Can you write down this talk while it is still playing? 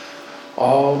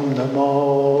Om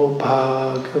Namo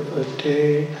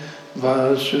Bhagavate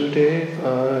Vasudevaya.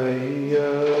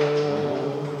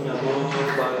 Namo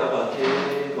Bhagavate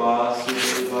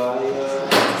Vasudevaya.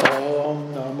 Om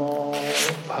Namo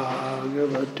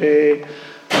Bhagavate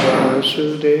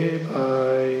Vasudevaya.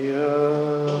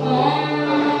 Om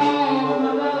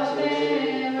Namo Bhagavate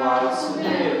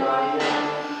Vasudevaya.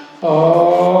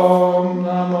 Om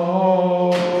Namo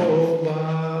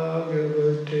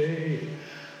Bhagavate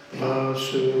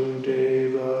Vasudevaya.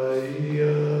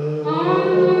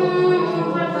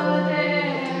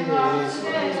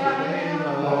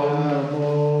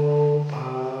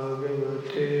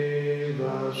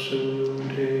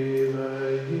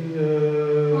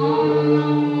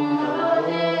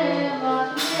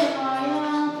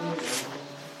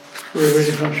 We're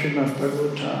reading from Srimad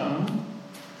Bhagavatam.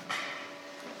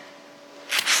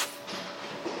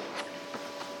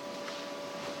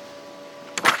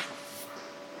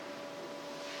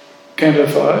 Canto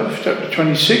 5, chapter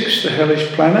 26, the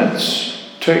hellish planets,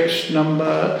 text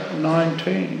number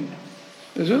 19.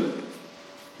 Is it?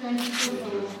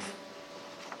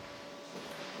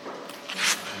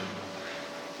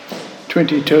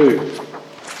 22.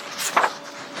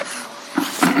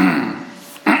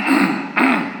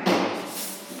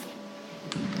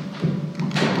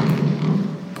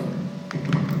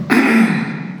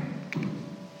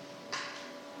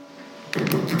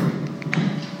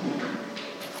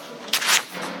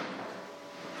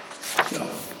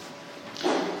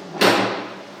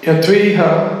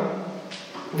 Yatviha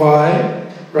vai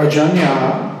rajanya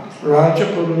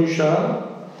rajapurusha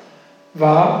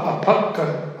va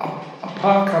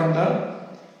apakanda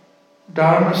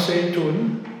dharma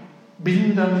setun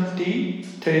bindanti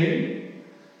te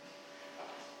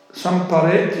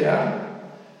samparetya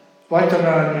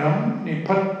vaitaranyam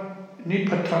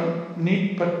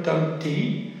nipatanti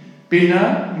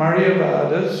bina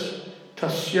maryavadas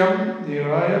tasyam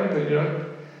niraya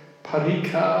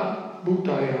parika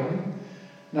Bhutayam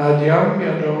Nadyam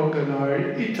Yado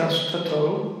Ganar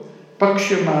Itastato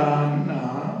Pakshamana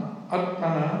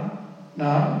Atmana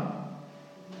Na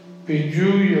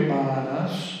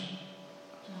Vijuyamanas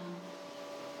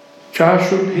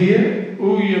Chashubhir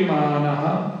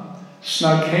Uyamanaha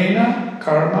Snaghena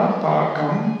Karma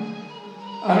Pakam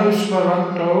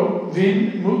Anusmaranto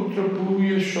Vin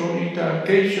Mutrapuya Shonita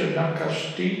Kesha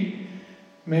Nakasti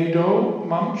Medo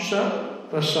Mamsa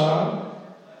Vasa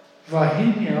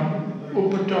Vahinyam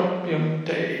Upatapyam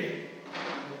Te.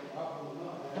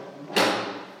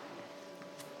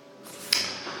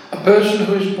 A person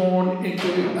who is born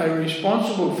into a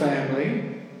responsible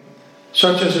family,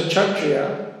 such as a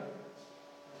Kshatriya,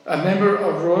 a member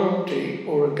of royalty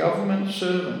or a government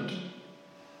servant,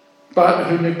 but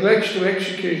who neglects to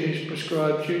execute his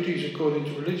prescribed duties according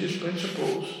to religious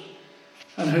principles,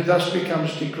 and who thus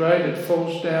becomes degraded,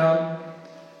 falls down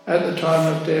at the time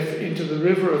of death into the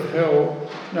river of hell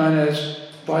known as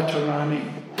Vaitarani.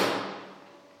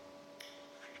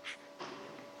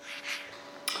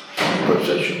 Perhaps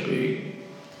that should be.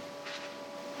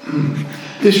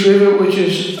 This river, which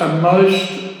is a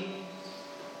most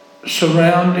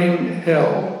surrounding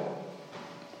hell,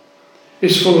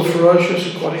 is full of ferocious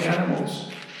aquatic animals.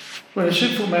 When a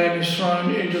sinful man is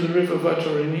thrown into the river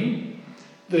Vaitarani,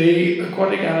 the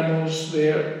aquatic animals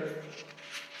there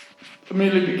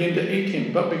immediately begin to eat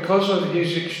him, but because of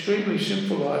his extremely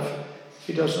sinful life,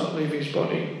 he does not leave his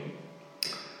body.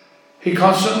 He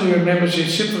constantly remembers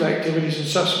his sinful activities and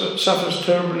suffers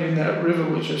terribly in that river,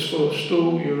 which is full of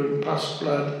stool, urine, pus,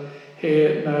 blood,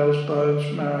 hair, nails,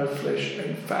 bones, marrow, flesh,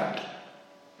 and fat.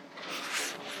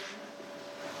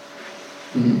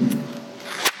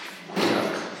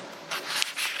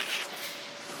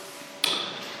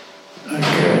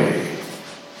 Okay.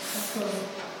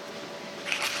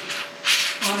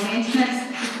 The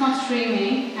internet's not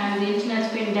streaming, and the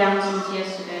internet's been down since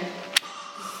yesterday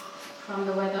from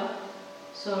the weather.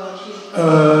 So she's.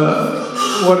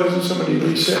 Why doesn't somebody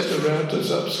reset the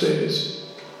routers upstairs?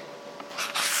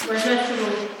 Whether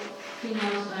he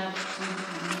knows that.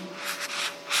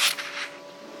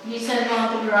 He said one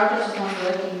of the routers is not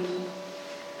working.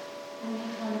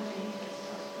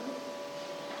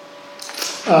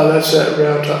 That's that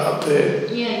router up there.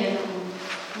 Yeah.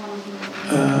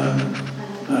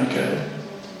 Okay.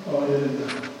 Oh, yeah.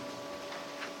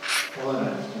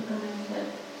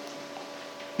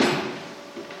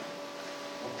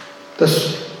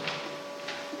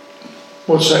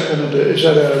 What's that going to do? Is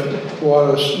that a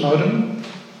wireless modem?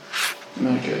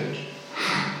 Okay.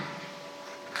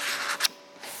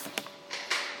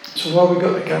 So while we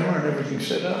got the camera and everything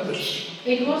set up,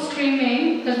 it was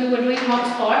streaming because we were doing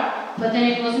hotspot, but then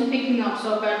it wasn't picking up.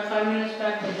 So about 5 minutes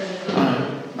back, it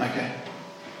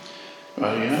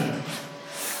Well, yeah.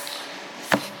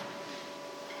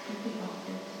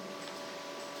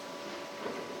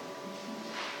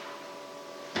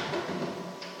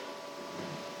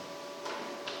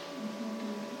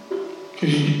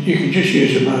 Because you can just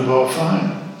use a mobile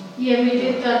phone. Yeah, we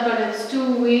did that, but it's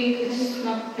too weak. It's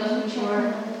not doesn't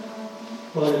work.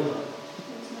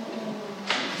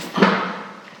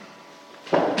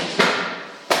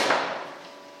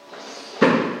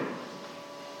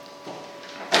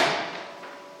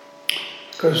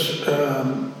 Because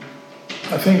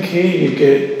I think here you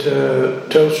get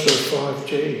Telstra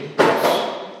 5G.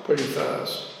 It's pretty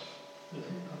fast.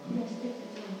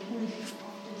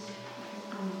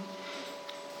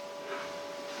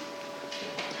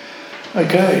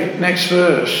 Okay, next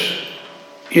verse.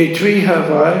 Ye tri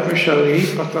havai vrishali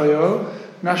patayo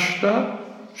nashta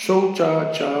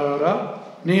sochachara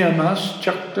niyamas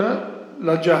chakta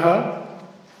lajaha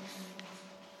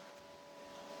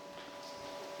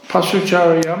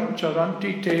pasucharyam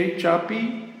charanti te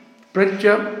chapi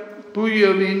pratya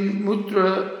puyavin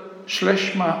mudra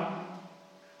shleshma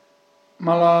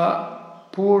mala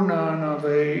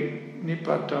purnanave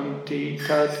nipatanti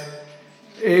tad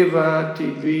eva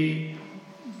tivi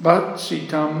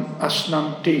Bhatsitam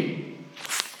asnamti.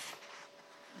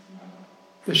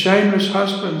 The shameless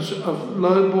husbands of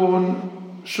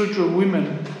low-born Sudra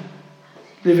women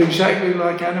live exactly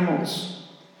like animals,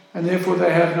 and therefore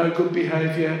they have no good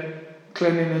behaviour,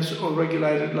 cleanliness or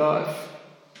regulated life.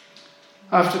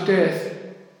 After death,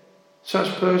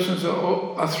 such persons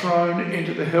are thrown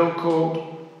into the hell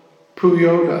called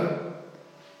Puyoda,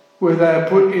 where they are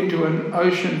put into an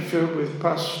ocean filled with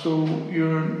pus, stool,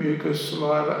 urine, mucus,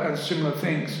 saliva and similar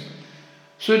things.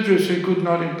 Sudras who could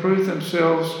not improve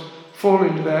themselves fall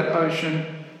into that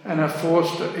ocean and are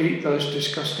forced to eat those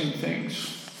disgusting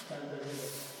things.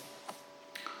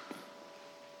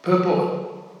 Purport.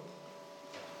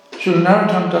 Srila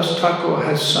Narottam Das Thakur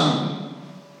has sung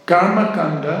Karma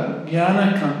Kanda,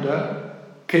 Jnana Kanda,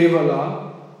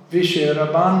 Kevala, Vishera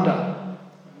Bandha,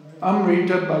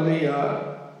 Amrita Baliya,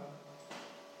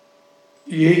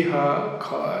 Yeha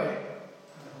Kai.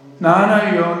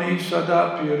 Nana Yoni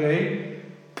Sadapure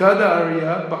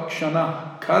Kadarya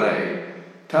Bhakshana Kare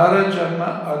Tara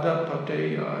Janma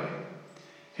Adapateyai.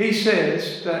 He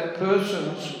says that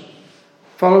persons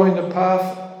following the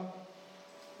paths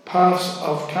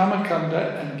of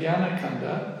Kamakanda and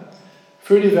Jnanakanda,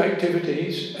 fruitive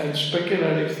activities and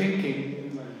speculative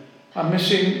thinking, are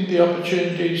missing the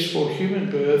opportunities for human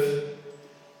birth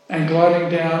and gliding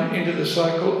down into the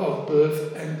cycle of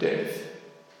birth and death.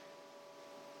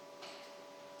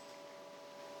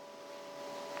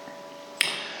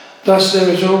 Thus there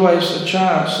is always the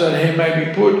chance that he may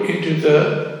be put into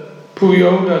the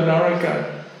Puyoda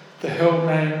Naraka, the hell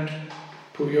named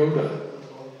Puyoda,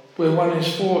 where one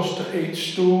is forced to eat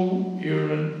stool,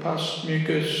 urine, pus,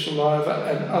 mucus, saliva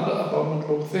and other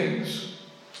abominable things.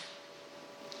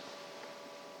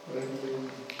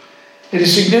 It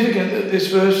is significant that this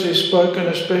verse is spoken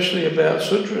especially about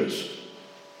sudras.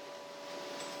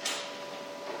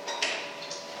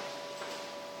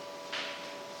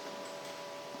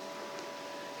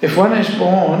 If one is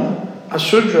born a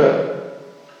sudra,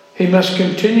 he must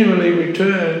continually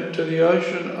return to the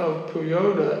ocean of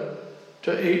Puyoda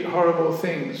to eat horrible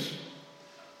things.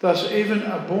 Thus, even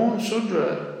a born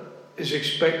sudra is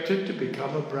expected to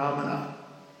become a brahmana.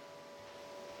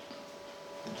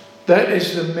 That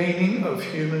is the meaning of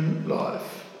human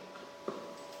life.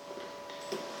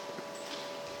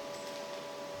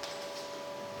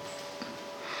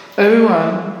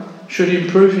 Everyone should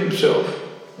improve himself.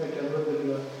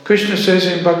 Krishna says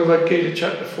in Bhagavad Gita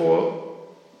chapter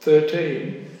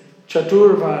 4:13,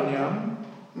 Chaturvanyam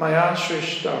maya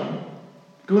shrishtam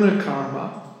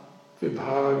gunakarma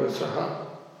vibhagasaha.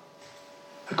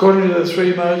 According to the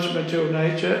three modes of material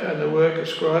nature and the work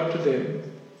ascribed to them,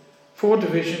 4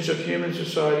 divisions of human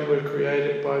society were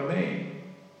created by me.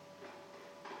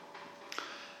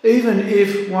 Even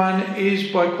if one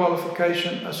is by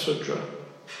qualification a Sudra,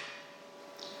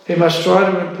 he must try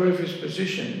to improve his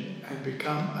position and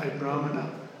become a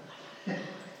Brahmana.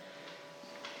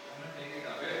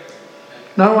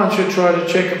 No one should try to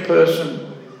check a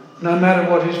person, no matter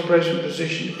what his present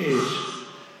position is,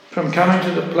 from coming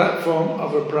to the platform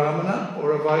of a Brahmana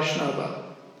or a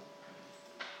Vaishnava.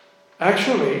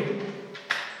 Actually,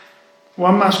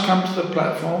 one must come to the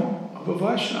platform of a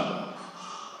Vaishnava.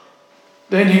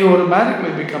 Then he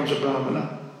automatically becomes a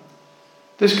Brahmana.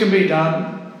 This can be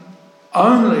done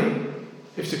only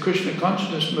if the Krishna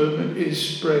consciousness movement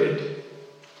is spread.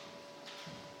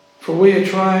 For we are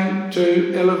trying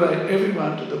to elevate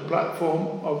everyone to the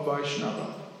platform of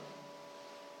Vaishnava.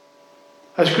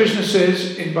 As Krishna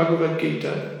says in Bhagavad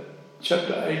Gita,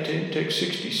 chapter 18, text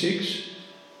 66,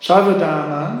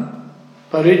 Sarvadhaman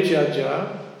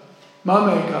parityaja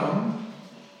mamekam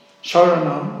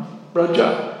saranam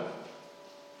braja.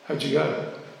 How'd you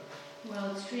go?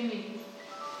 Well, extremely.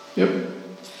 Yep.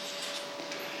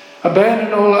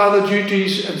 Abandon all other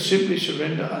duties and simply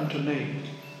surrender unto me.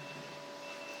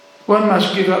 One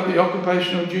must give up the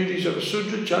occupational duties of a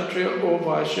Sudra, Kshatriya or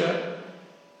Vaishya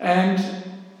and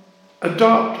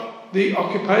adopt the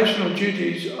occupational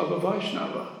duties of a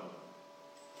Vaishnava.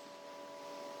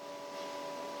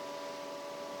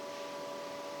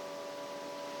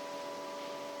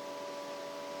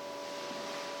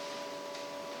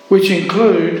 Which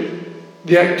include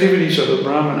the activities of a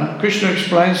Brahmana. Krishna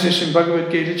explains this in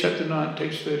Bhagavad Gita, chapter 9,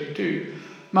 text 32.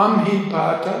 Mam hi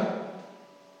pata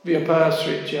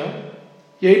vyapasritya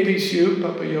yepisyu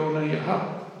papayona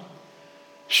yaha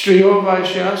striyo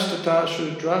vaishyas tata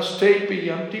shudras tepi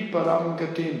yanti param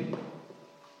gatim.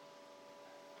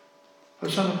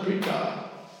 Asanaprita.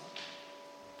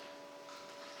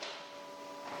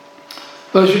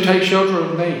 Those who take shelter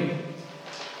of me,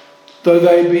 though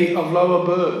they be of lower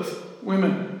birth,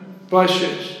 women,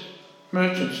 Vaishyas,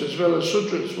 merchants, as well as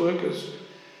Sudras, workers,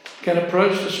 can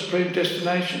approach the supreme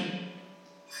destination.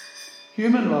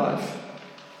 Human life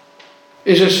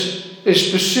is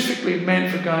specifically meant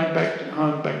for going back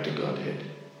home, back to Godhead.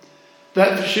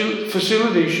 That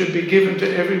facility should be given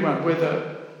to everyone,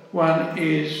 whether one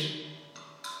be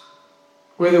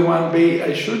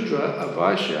a Shudra, a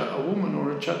Vaishya, a woman,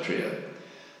 or a Kshatriya.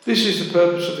 This is the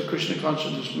purpose of the Krishna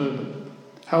consciousness movement.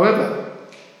 However,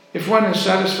 if one is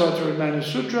satisfied to remain a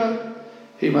Sudra,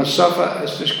 he must suffer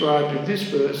as described in this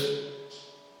verse,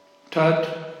 Tad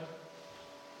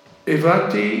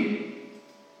evati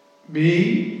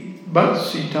bi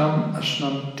bhatsitam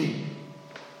asnamti.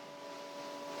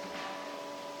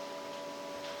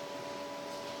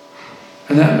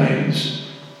 And that means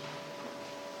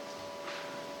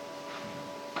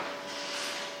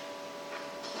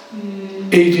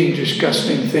eating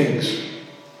disgusting things.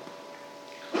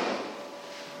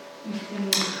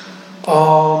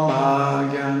 Om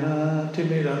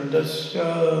Timirandasya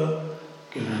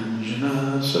Kiranjana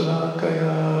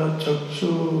Salakaya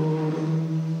Chaksurum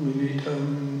Viditam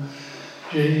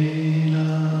Jaina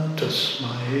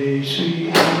Tasmai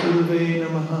Sri Guruve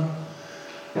Namaha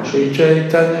Sri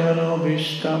Chaitanya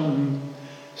Manobhishtam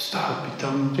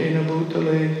Sthapitam Jena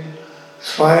Bhutale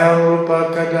Swayam Rupa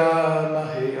Kada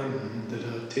Mahayam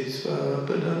Dadati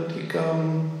Svapadantikam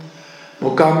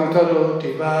Mukam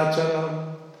Karoti Vacharam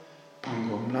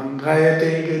Pangum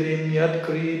Langayate Girim Yat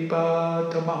Kripa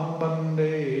Tamaham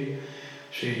Bande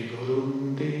Shri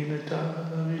Gurum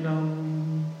Dinatarinam.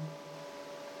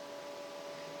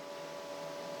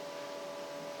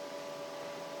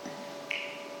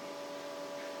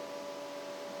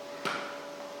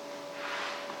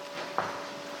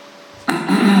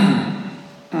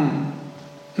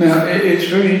 Now, it's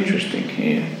very interesting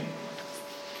here.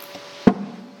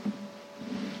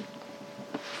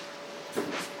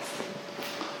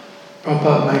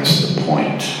 Prabhupada makes the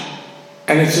point,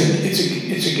 and it's a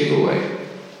giveaway.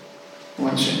 In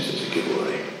one sense, it's a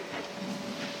giveaway.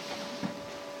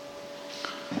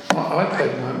 My iPad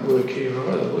won't work here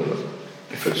either, will it?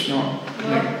 If it's not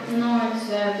connected. No, it's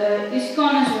the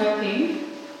ISKCON is working.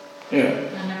 Yeah.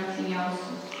 And everything else is.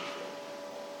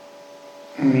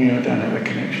 Yeah, I don't have a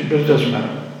connection, but it doesn't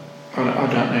matter. I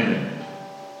don't need it.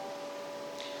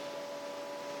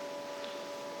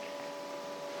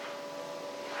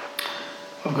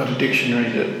 I've got a dictionary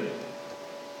that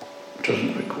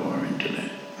doesn't require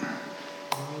internet.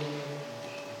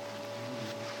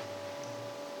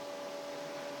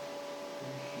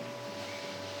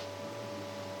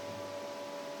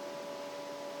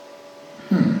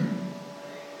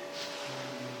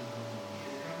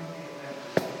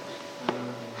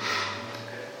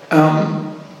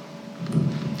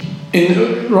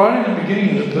 Right in the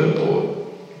beginning of the purport,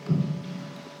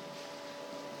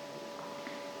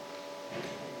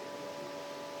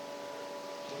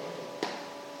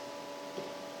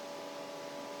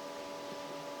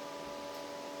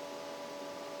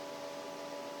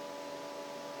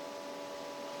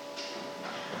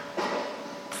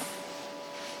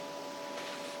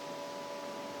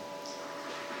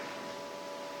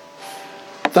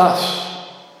 thus,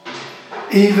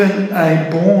 even a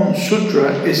born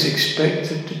Sudra is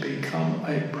expected to become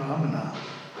a Brahmana.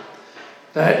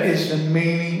 That is the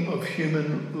meaning of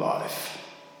human life.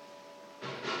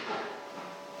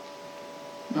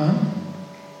 No?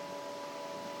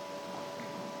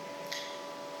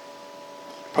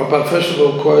 Prabhupada first of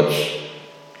all quotes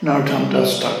Narottam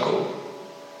Das Thakur.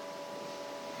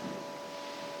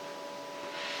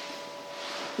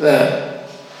 that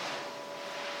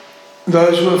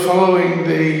those who are following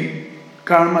the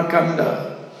Karma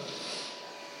Kanda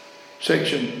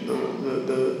section,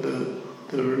 the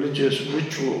religious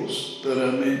rituals that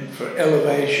are meant for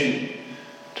elevation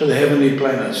to the heavenly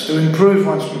planets, to improve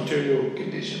one's material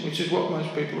condition, which is what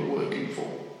most people are working for.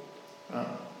 Right?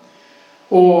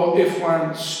 Or if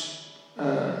one's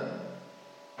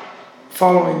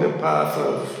following the path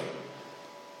of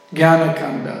Jnana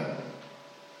Kanda,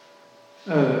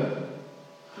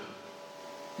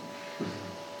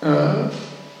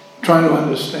 trying to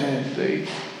understand the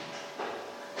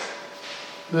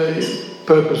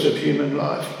purpose of human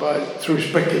life through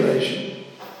speculation,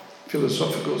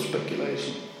 philosophical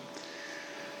speculation,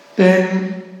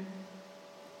 then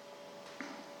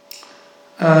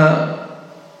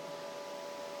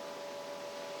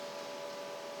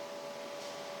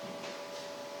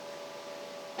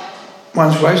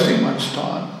one's wasting one's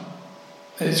time.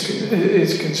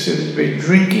 It's considered to be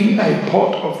drinking a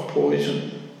pot of poison.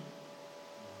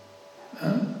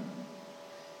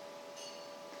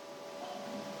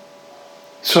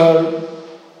 So,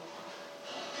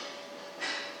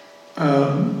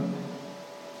 and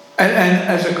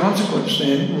as a consequence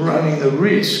then, running the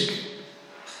risk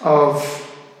of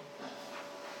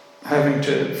having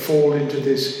to fall into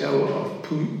this hell of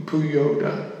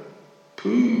puyoda.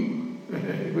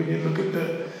 When you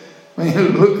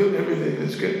look at everything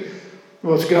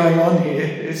what's going on here,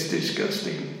 it's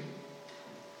disgusting.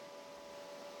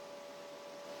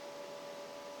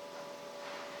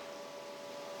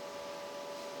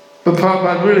 But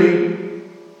Prabhupada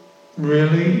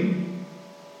really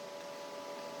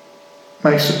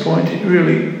makes the point, it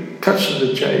really cuts to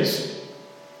the chase.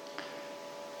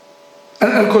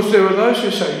 And of course there are those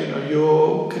who say,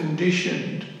 you're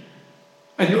conditioned,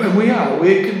 and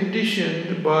we're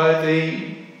conditioned by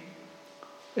the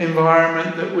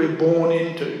environment that we're born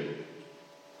into.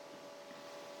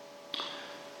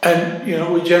 And,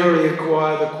 we generally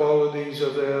acquire the qualities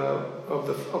of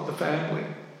the family.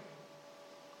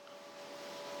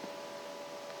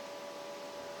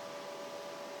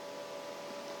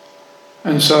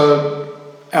 And so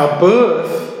our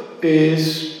birth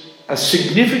is a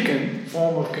significant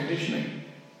form of conditioning,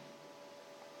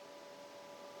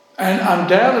 and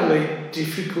undoubtedly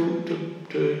difficult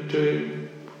to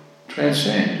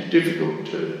transcend,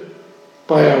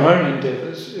 by our own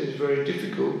endeavours, is very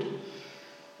difficult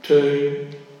to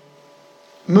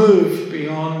move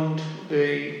beyond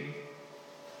the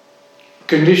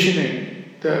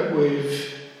conditioning that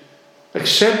we've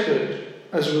accepted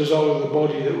as a result of the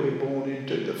body that we're born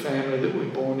into, the family that we're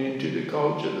born into, the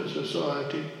culture, the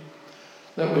society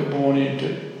that we're born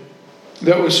into,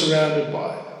 that we're surrounded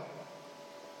by.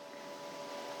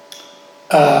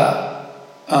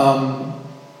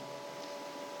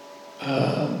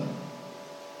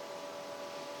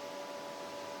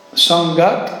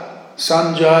 Sangat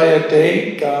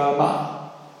sanjayate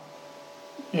kama.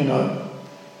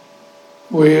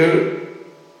 We're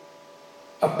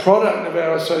a product of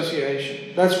our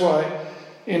association. That's why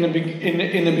in the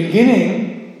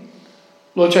beginning,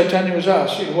 Lord Chaitanya was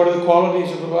asked, what are the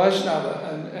qualities of a Vaishnava?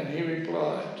 And he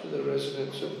replied to the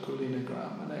residents of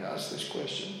Kulinagram, and they asked this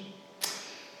question.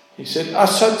 He said,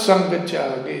 Asat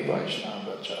Sangatyagi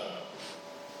Vaishnavacha.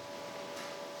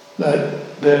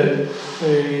 That the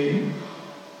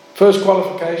first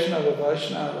qualification of a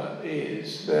Vaishnava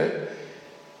is that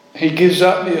he gives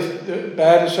up the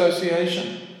bad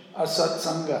association. Asat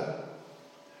Sangha,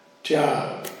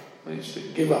 Tyag, means to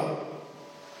give up.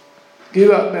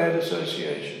 Give up bad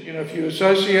association. If you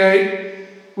associate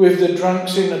with the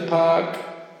drunks in the park,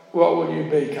 what will you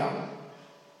become?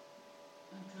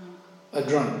 A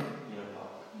drunk.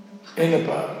 In the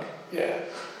park, yeah.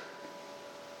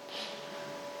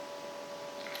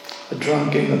 A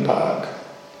drunk in the park.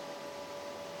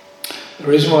 The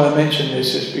reason why I mention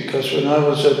this is because when I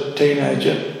was a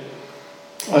teenager,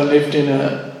 I lived in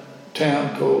a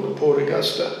town called Port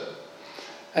Augusta,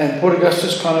 and Port Augusta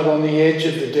is kind of on the edge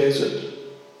of the desert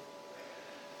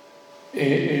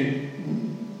in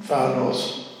far north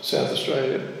South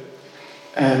Australia,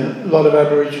 and a lot of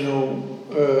Aboriginal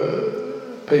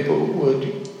people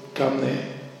would come there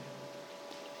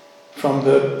from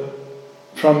the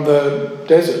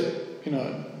desert,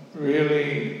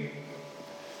 really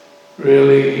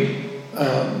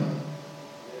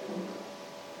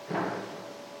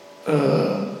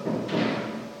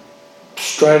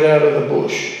straight out of the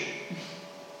bush.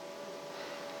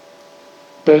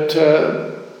 But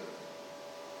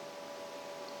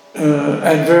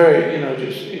and very,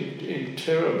 just in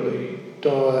terribly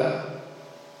dire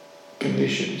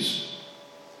conditions.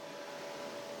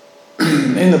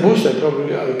 In the bush they're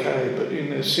probably okay, but in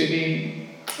the city,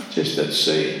 just at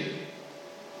sea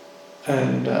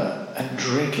and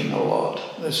drinking a lot.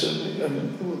 There's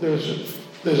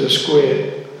a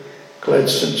square,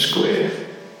 Gladstone Square,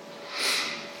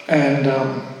 and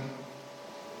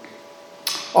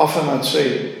often I'd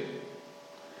see,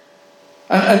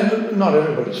 and not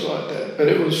everybody's like that, but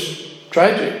it was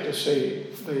tragic to see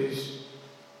these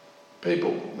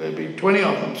people. There'd be 20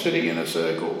 of them sitting in a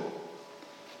circle,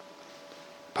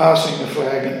 passing the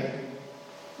flagon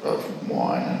of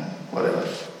wine and whatever.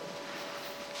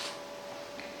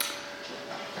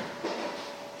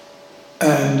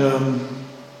 And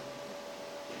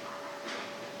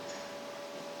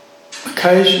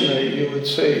occasionally you would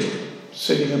see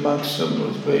sitting amongst them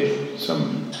would be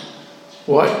some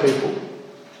white people.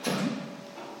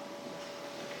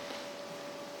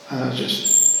 And I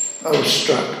was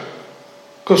struck.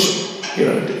 Of course,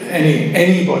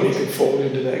 anybody could fall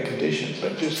into that condition,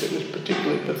 but just it was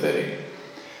particularly pathetic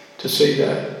to see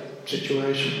that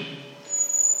situation.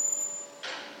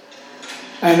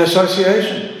 And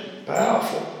association,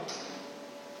 powerful.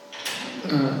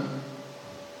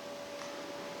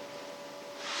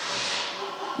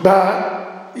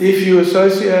 But if you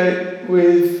associate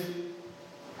with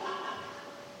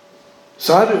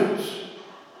sadhus,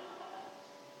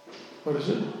 what is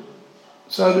it?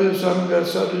 Sadhu Sangha,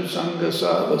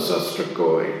 Sava Sastra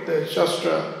Koi, the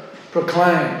Shastra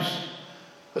proclaims.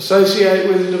 Associate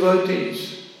with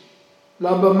devotees.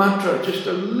 Labha Matra, just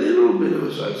a little bit of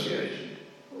association.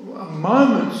 A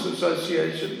moment's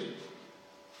association.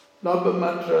 Labha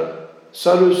Matra,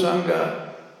 Sadhu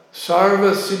Sangha,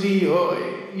 Sarva Siddhi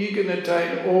Hoy. You can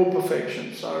attain all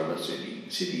perfection. Sarva Siddhi.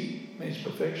 Siddhi means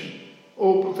perfection.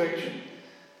 All perfection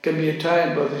can be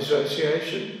attained by the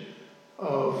association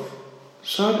of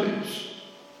sadhus,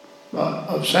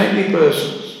 of saintly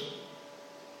persons.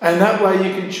 And that way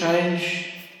you can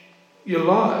change your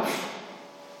life.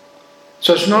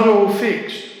 So it's not all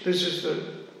fixed. This is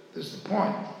the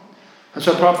point. And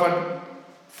so Prabhupada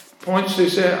points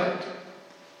this out,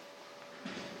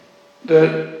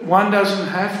 that one doesn't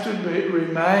have to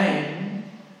remain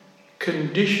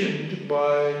conditioned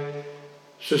by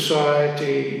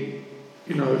society,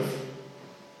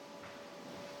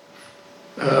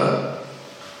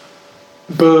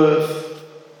 birth.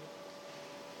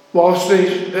 Whilst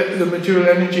the material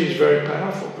energy is very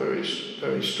powerful, very,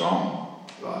 very strong,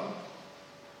 right?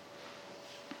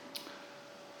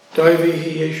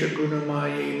 Daivihi yesha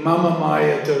gunamayi mama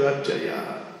maya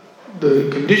tarajaya. The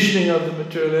conditioning of the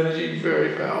material energy is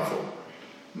very powerful.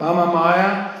 Mama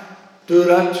maya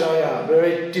durachaya,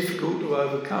 very difficult to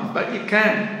overcome, but it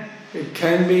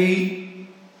can be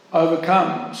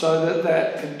overcome so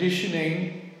that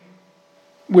conditioning,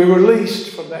 we're released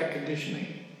from that conditioning.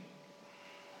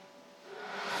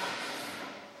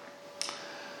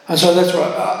 And so that's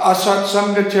right. Asat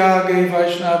Sangacha Ge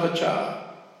Vaishnavacha.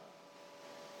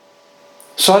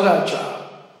 Sadacha.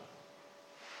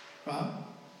 Right?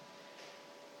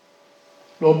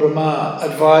 Lord Brahma is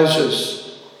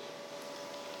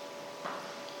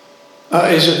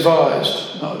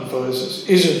advised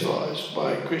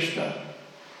by Krishna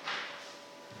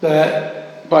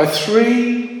that by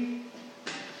three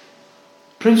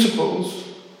principles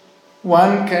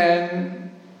one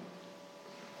can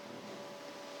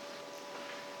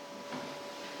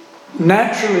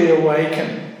naturally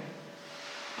awaken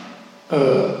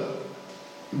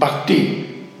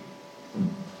bhakti.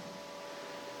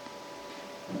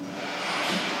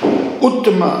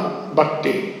 Uttama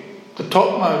bhakti, the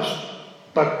topmost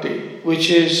bhakti, which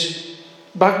is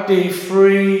bhakti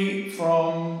free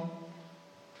from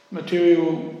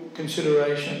material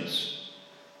considerations,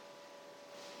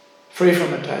 free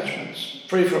from attachments,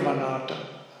 free from anatta.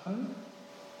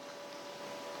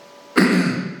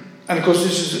 And of course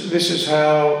this is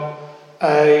how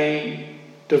a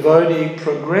devotee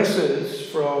progresses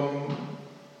from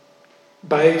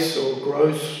base or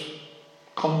gross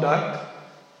conduct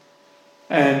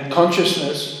and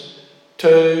consciousness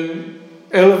to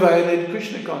elevated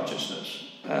Krishna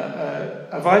consciousness,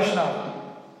 a Vaishnava.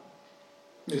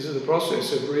 This is the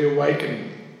process of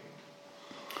reawakening.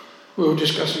 We were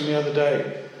discussing the other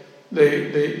day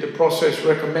the process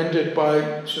recommended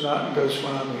by Sanatana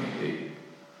Goswami.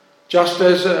 Just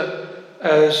as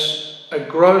a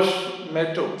gross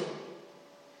metal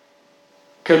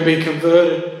can be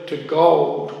converted to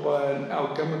gold by an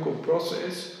alchemical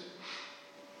process,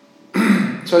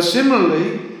 so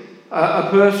similarly, a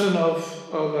person of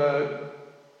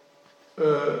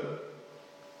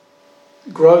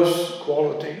gross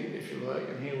quality, if you like,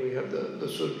 and here we have the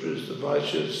sutras, the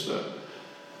vaishyas, the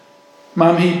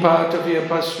Mamhi Patavya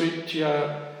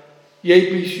Pasritya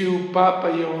Yepishu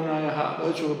Papayonayaha,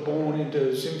 those who were born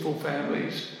into sinful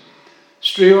families.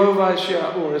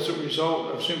 Striyovasya, or as a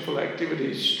result of sinful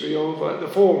activities, Striyova, the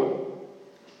fallen,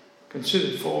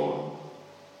 considered fallen,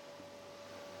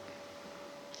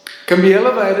 can be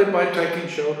elevated by taking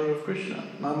shelter of Krishna.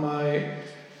 Mamevaye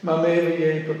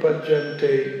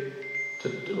Prapajante,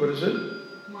 what is it?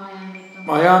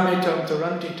 Mayamitam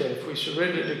Tarantite. If we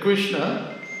surrender to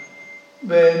Krishna,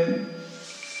 then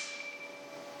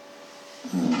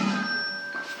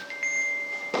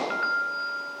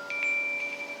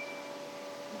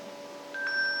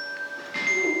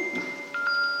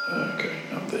okay,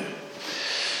 up there.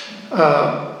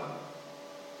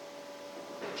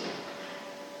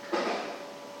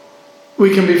 We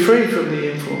can be free from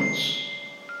the influence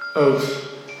of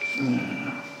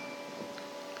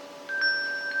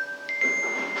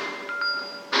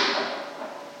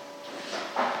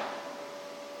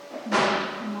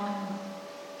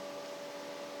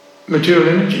material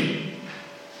energy.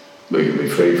 We can be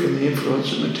free from the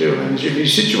influence of material energy. Be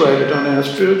situated on our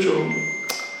spiritual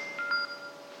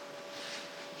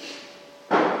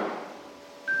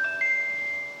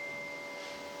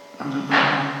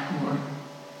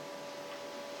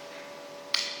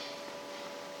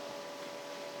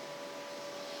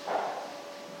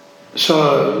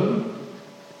So,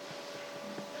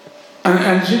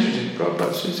 and it's interesting,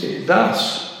 Prabhupada says here,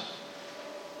 thus,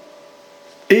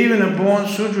 even a born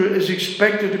Sudra is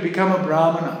expected to become a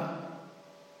Brahmana.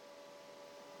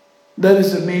 That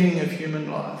is the meaning of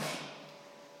human life.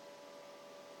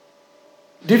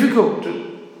 Difficult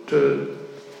to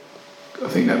I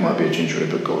think that might be a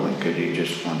Chincharipa calling. Could you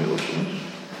just find out what's in this?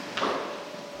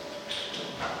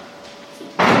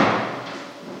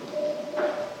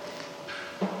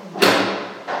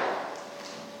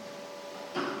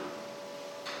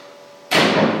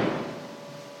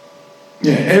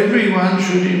 Yeah, everyone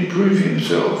should improve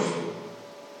himself.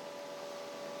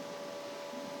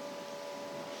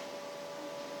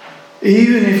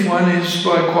 Even if one is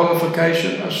by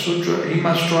qualification a Sudra, he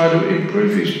must try to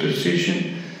improve his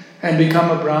position and become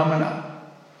a Brahmana.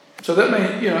 So that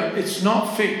means, it's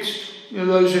not fixed.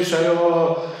 Those who say,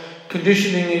 oh,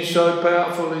 conditioning is so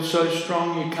powerful, it's so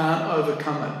strong, you can't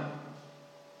overcome it.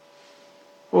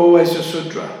 Always a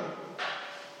Sudra.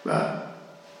 Right?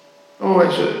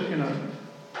 Always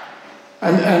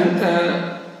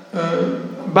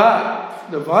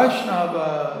but the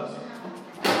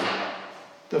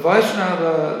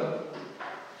Vaishnava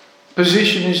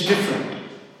position is different.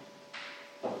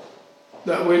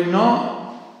 That we're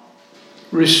not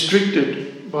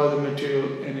restricted by the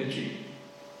material energy.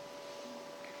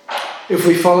 If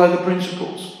we follow the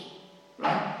principles,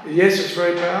 right? Yes, it's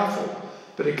very powerful,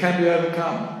 but it can be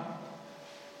overcome.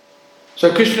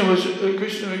 So Krishna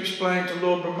explained to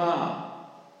Lord Brahma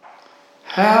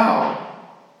how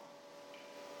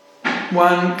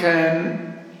one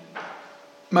can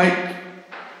make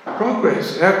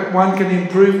progress, how one can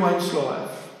improve one's life.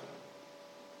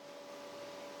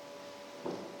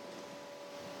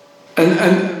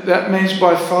 And that means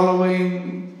by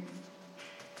following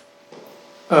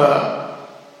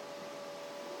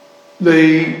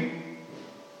the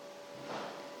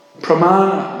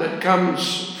pramana that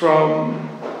comes from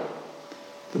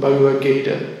the Bhagavad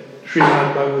Gita,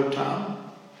 Srimad Bhagavatam,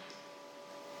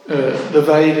 the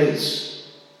Vedas,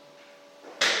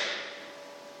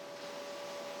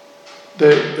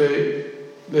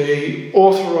 the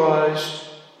authorized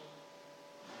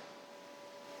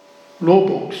law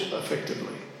books,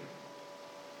 effectively.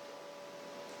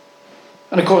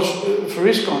 And of course, for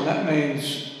ISKCON, that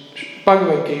means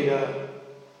Bhagavad Gita,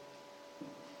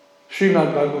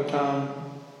 Srimad Bhagavatam,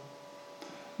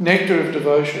 Nectar of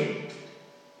Devotion.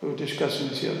 We were discussing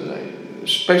this the other day,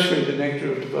 especially the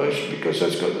Nectar of Devotion, because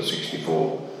that's got the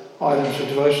 64 items of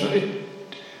devotion. It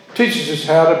teaches us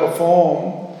how to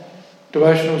perform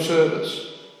devotional service.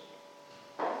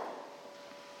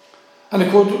 And of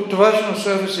course, devotional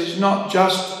service is not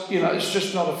just,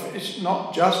 it's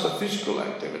not just a physical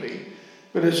activity,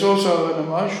 but it's also an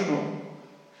emotional,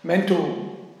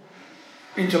 mental,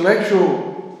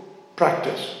 intellectual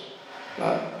practice.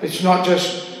 Right? It's not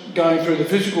just going through the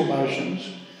physical motions,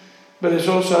 but it's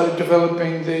also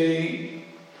developing the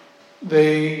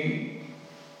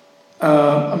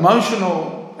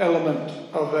emotional element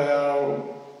of our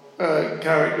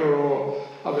character or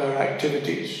of our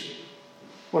activities.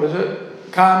 What is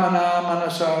it? Kamana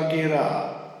manasa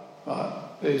gira. Right.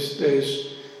 There's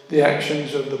the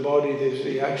actions of the body, there's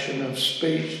the action of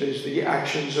speech, there's the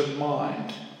actions of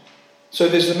mind. So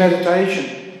there's the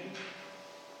meditation.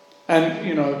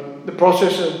 And, the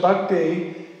process of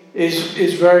bhakti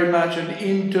is very much an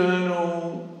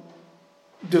internal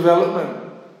development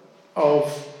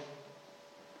of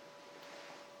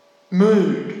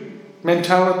mood,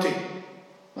 mentality.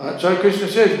 Right? So Krishna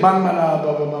says, Manmana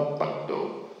bhava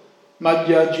bhakto,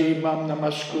 madhyaji mam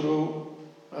namaskuru.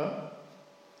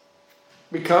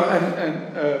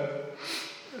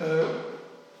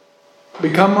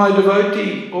 Become my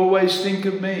devotee, always think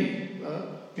of me.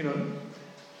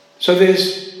 So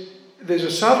there's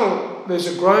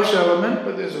a gross element,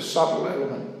 but there's a subtle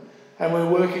element. And we're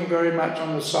working very much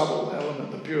on the subtle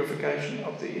element, the purification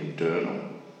of the internal.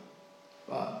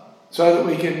 Right? So that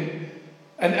we can,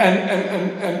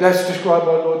 and that's described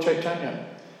by Lord Chaitanya,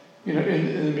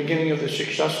 in the beginning of the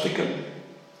Shikshastikam.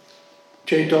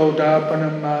 Chaito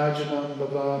dapanam majanam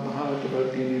bhava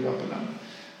mahadavadini vapanam.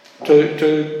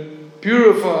 To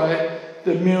purify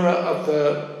the mirror of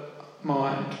the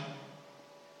mind.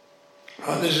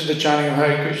 Right, this is the chanting of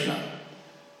Hare Krishna.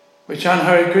 We chant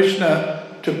Hare Krishna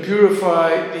to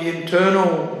purify the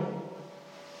internal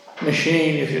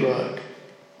machine, if you like.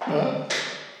 Right?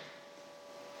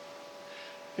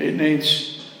 It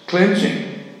needs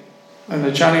cleansing. And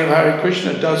the chanting of Hare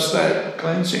Krishna does that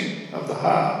cleansing of the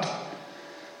heart.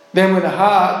 Then when the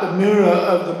heart, the mirror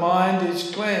of the mind is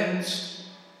cleansed,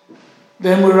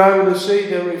 then we're able to see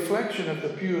the reflection of the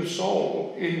pure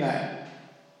soul in that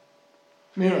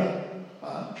mirror.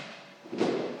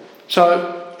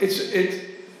 So there's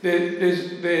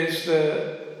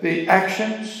the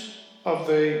actions of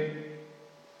the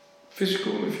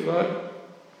physical, if you like,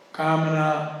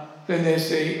 kamana. Then there's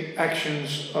the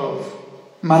actions of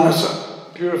manasa,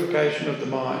 purification of the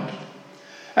mind,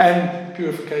 and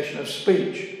purification of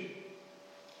speech.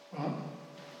 Right?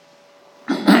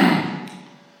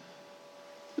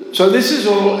 So this is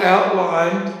all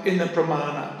outlined in the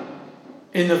Pramana,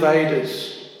 in the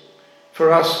Vedas.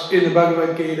 For us, in the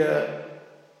Bhagavad Gita,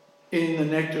 in the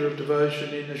Nectar of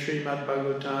Devotion, in the Srimad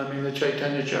Bhagavatam, in the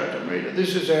Chaitanya Charitamrita.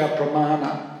 This is our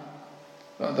Pramana,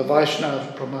 the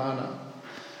Vaishnava Pramana.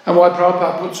 And why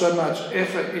Prabhupada put so much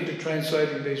effort into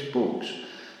translating these books,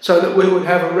 so that we would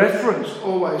have a reference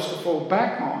always to fall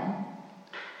back on.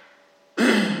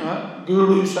 Right?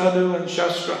 Guru, Sadhu and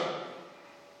Shastra.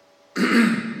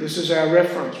 This is our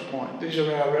reference point. These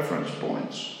are our reference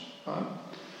points. Right?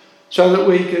 So that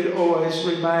we could always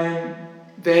remain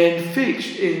then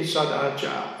fixed in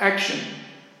sadachara, action.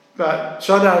 But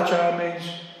sadachara means,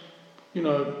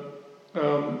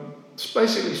 it's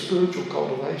basically spiritual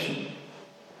cultivation.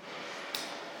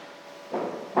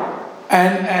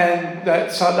 And that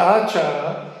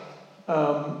sadachara,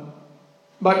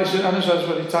 Bhaktisiddhanta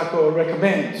Saraswati Thakur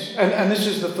recommends, and this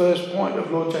is the first point of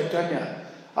Lord Chaitanya,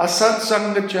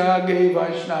 Asatsangacha ge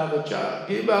Vaishnavacha,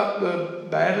 give up the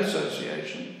bad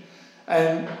association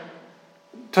and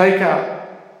take up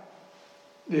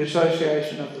the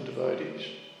association of the devotees.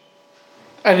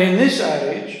 And in this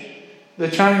age, the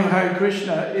chanting of Hare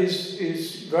Krishna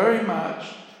is very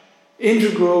much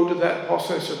integral to that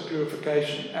process of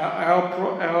purification.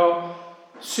 Our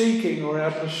seeking or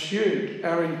our pursuit,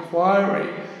 our inquiry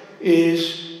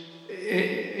is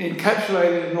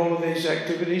encapsulated in all of these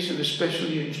activities, and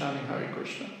especially in chanting Hare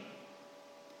Krishna.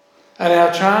 And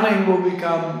our chanting will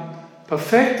become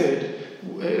perfected,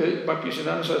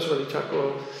 Bhaktisiddhanta Saraswati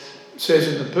Thakur says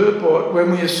in the purport,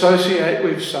 when we associate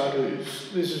with sadhus.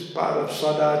 This is part of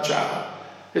sadachara,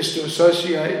 is to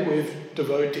associate with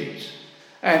devotees.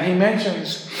 And he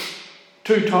mentions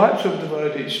two types of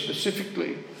devotees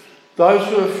specifically. Those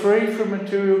who are free from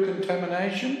material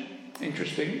contamination,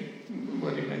 interesting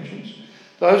what he mentions,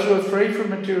 those who are free from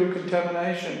material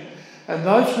contamination, and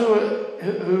those who are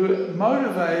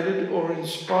motivated or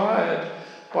inspired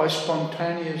by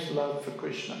spontaneous love for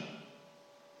Krishna.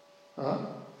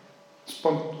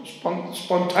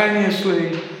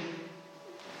 Spontaneously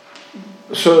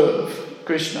serve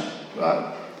Krishna.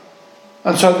 Right?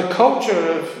 And so the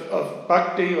culture of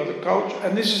bhakti, or the culture,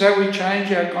 and this is how we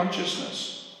change our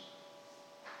consciousness.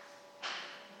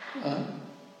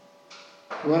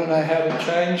 You want to know how to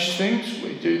change things?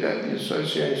 We do that in the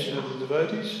association of the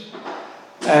devotees.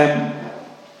 And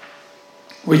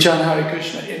we chant Hare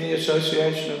Krishna in the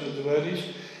association of the devotees.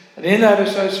 And in that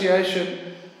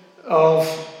association of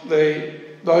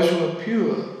those who are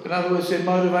pure, in other words, their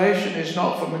motivation is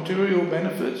not for material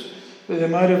benefits, but their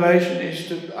motivation is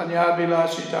to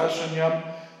anyavilasita sanyam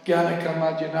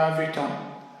jnanakamadhyanavitam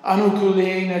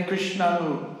anukulena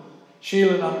krishnanu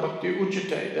shilanam bhakti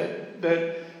uchate.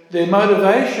 That their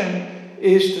motivation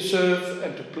is to serve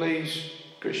and to please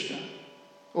Krishna,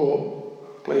 or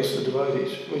please the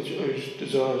devotees, whose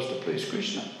desires to please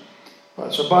Krishna.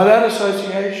 Right, so by that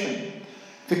association,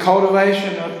 the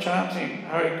cultivation of chanting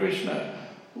Hare Krishna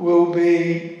will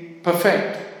be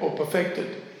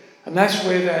perfected. And that's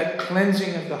where that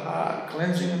cleansing of the heart,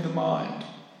 cleansing of the mind.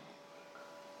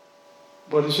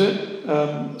 What is it?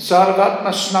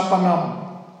 Sarvatma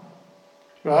snapanam.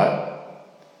 Right?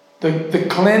 The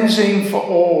cleansing for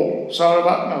all.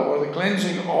 Sarvatma, or the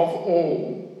cleansing of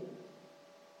all.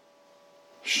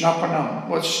 Snapanam.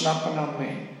 What's snapanam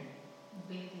mean?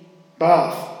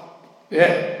 Bath.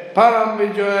 Yeah. Param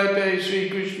Vijayate Sri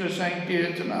Krishna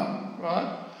Sankirtanam.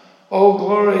 Right? All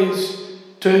glories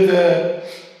to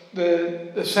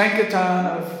the Sankirtan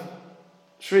of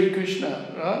Sri Krishna.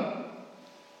 Right?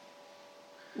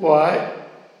 Why?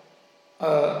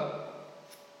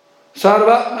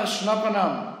 Sarvatma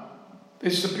Snapanam.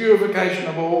 It's the purification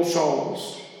of all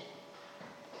souls.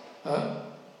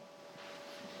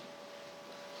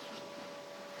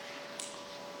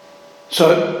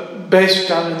 So, best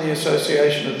done in the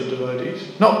association of the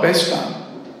devotees. Not best done.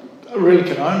 It really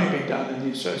can only be done in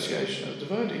the association of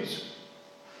devotees.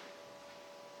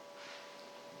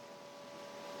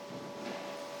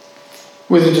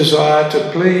 With a desire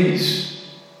to please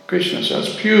Krishna, so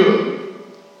it's pure.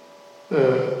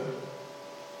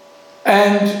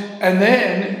 And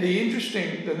then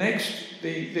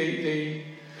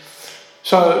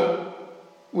so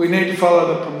we need to follow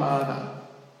the pramana,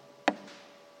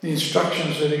 the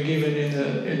instructions that are given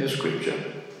in the scripture.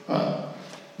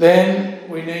 Then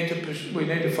we need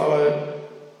to follow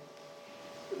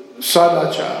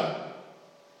sadachara,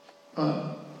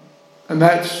 and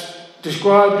that's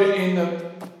described in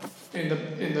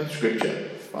the scripture.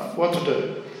 Right, what to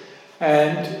do,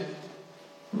 and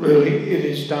really it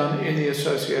is done in the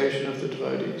association of the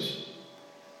devotees,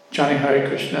 chanting Hare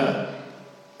Krishna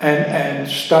and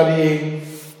studying.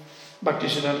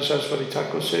 Bhaktisiddhanta Saraswati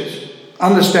Thakur says,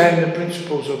 understanding the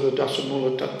principles of the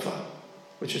Dasamula Tattva,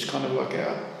 which is kind of like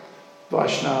our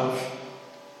Vaishnav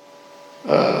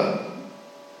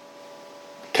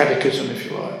catechism, if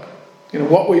you like. You know,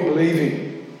 what we believe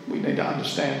in, we need to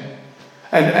understand.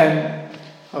 And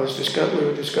we were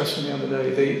discussing the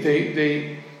other day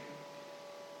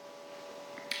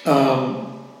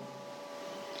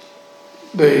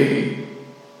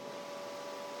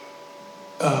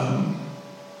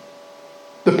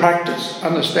the practice,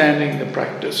 understanding the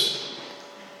practice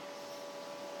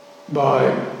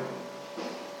by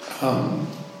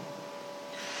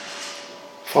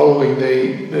following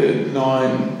the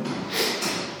 9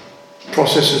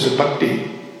 processes of bhakti.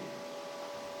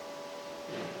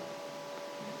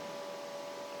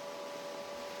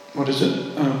 What is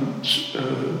it?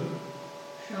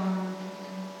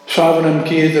 Shravanam,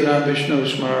 Kirtanam, Vishnu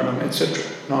Smaranam, etc.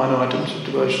 9 items of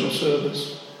devotional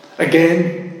service.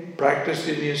 Again, practiced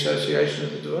in the association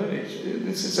of the devotees.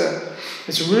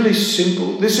 It's a really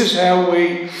simple. This is how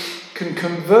we can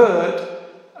convert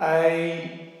a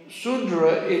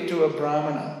Sudra into a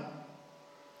Brahmana.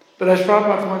 But as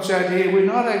Prabhupada points out here, we're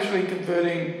not actually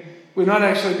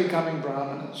becoming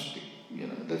Brahmanas. You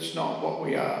know, that's not what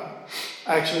we are.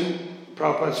 Actually,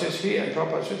 Prabhupada says here,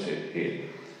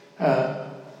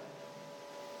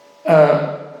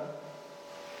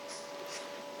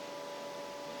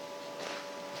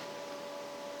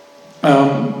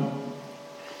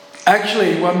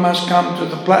 actually one must come to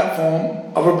the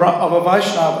platform of a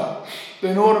Vaishnava.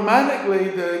 Then automatically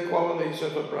the qualities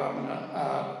of a Brahmana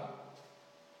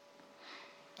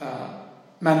are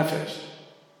manifest.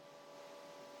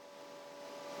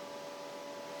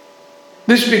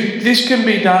 This can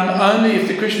be done only if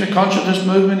the Krishna consciousness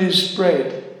movement is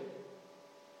spread.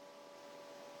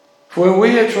 For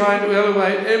we are trying to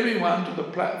elevate everyone to the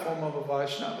platform of a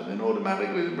Vaishnava, then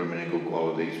automatically the Brahminical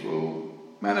qualities will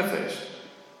manifest.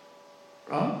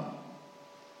 Right?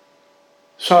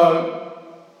 So,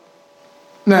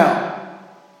 now,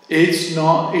 it's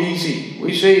not easy.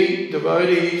 We see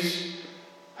devotees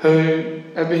who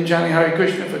have been chanting Hare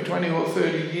Krishna for 20 or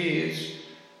 30 years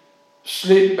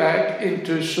slip back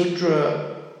into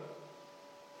Sudra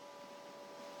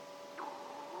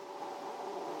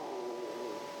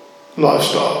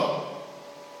lifestyle.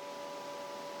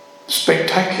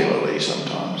 Spectacularly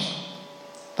sometimes.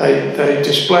 They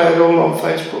display it all on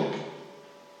Facebook.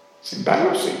 It's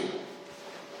embarrassing.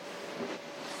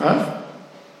 Right?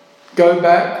 Go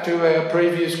back to our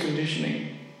previous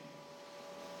conditioning.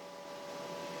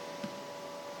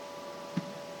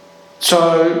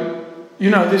 So, you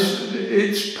know,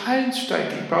 it's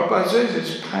painstaking. Prabhupada says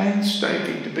it's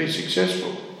painstaking to be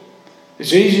successful.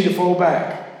 It's easy to fall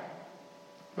back.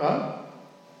 Right?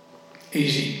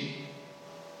 Easy.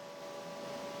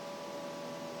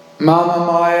 Mama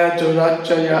Maya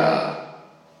Durachaya.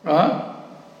 Right?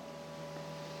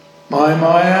 My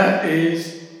Maya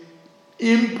is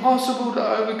impossible to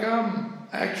overcome,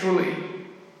 actually.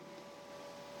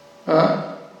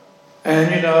 Right? And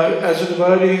you know, as a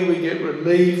devotee, we get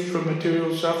relief from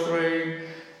material suffering,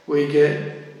 we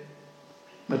get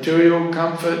material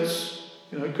comforts.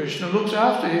 You know, Krishna looks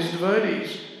after his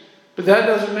devotees. But that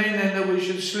doesn't mean then that we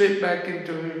should slip back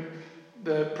into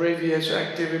the previous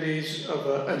activities of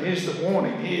and here's the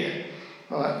warning here.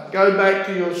 Right, go back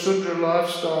to your Sudra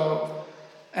lifestyle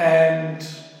and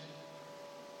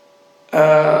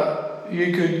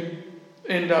you could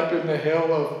end up in the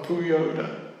hell of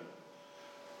Puyoda.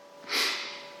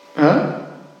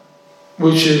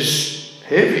 Which is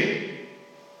heavy.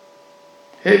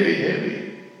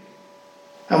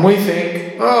 And we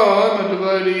think, oh, I'm a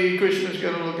devotee, Krishna's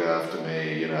going to look after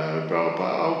me, you know, Prabhupada,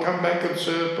 I'll come back and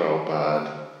serve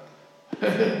Prabhupada.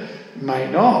 May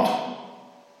not.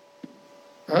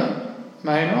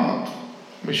 May not.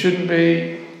 We shouldn't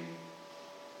be...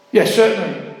 Yes,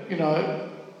 certainly, you know,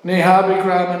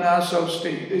 Nihabhikrama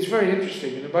Sosti. It's very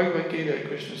interesting. In the Bhagavad Gita,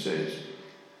 Krishna says,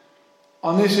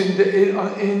 in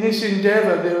this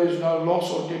endeavour there is no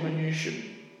loss or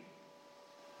diminution.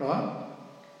 Right?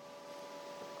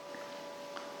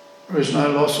 There is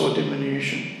no loss or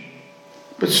diminution.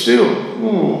 But still,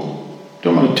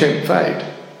 don't want to tempt fate.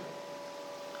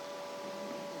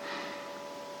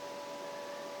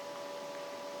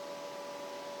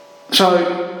 So,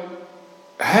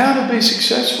 how to be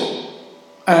successful?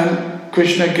 And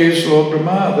Krishna gives Lord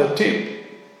Brahma the tip.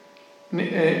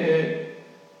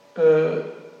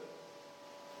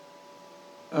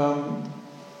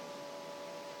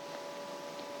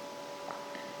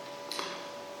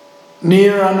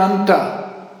 Nirananta.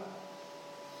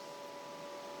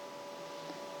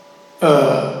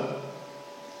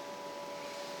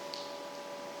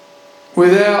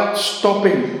 Without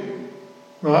stopping,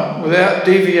 right? Without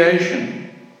deviation,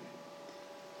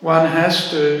 one has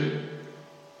to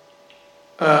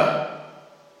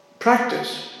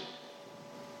practice.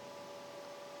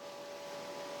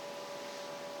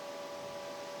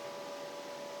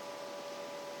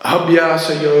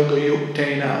 Abhyasa yoga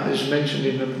yuktena is mentioned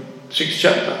in the 6th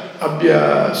chapter.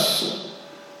 Abhyasa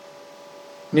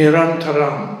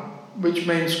nirantaram, which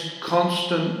means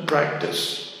constant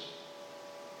practice.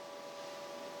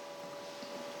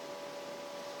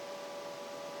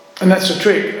 And that's the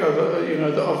trick of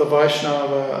the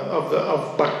Vaishnava,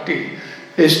 of bhakti,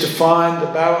 is to find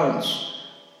the balance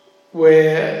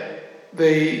where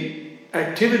the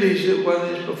activities that one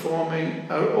is performing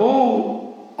are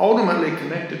all ultimately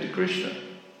connected to Krishna.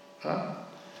 Right?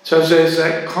 So there's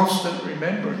that constant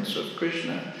remembrance of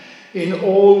Krishna in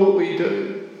all that we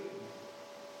do.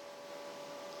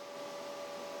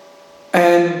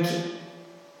 And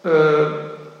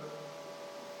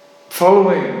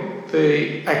following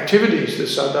the activities, the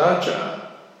sadhachara,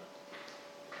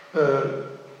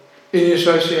 in the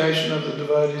association of the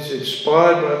devotees,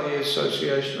 inspired by the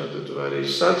association of the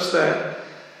devotees, such that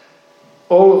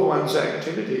all of one's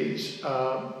activities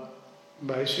are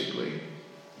basically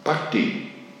bhakti.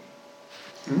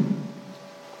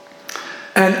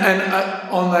 And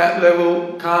on that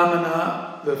level,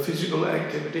 kamana, the physical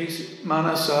activities,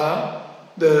 manasa,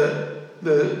 the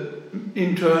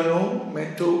internal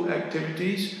mental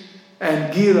activities,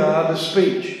 and gira, the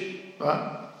speech,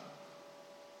 right?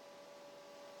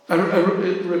 And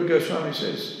Rupa Goswami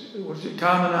says, what is it?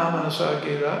 Kamana manasa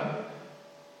gira.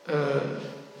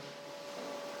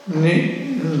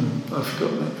 I've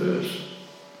forgotten that verse.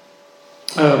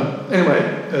 Anyway,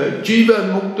 jiva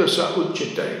mukta sa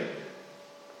uchite.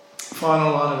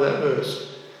 Final line of that verse.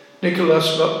 Nicholas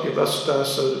Bhaktivasta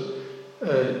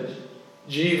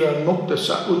jiva mukta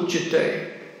sa uchite.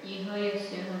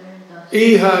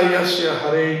 Iha yasya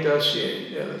hare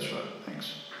dasye. Yeah, that's right. Thanks.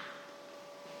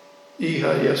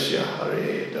 Iha yasya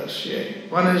hare dasye.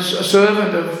 One is a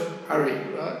servant of Hari,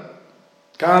 right?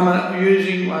 Karma,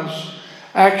 using one's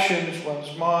actions,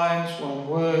 one's minds,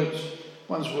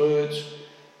 one's words.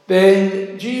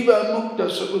 Then jiva mukta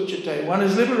sa uchite. One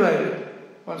is liberated.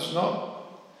 One's not.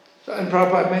 And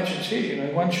Prabhupada mentions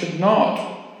here, one should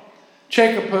not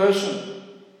check a person.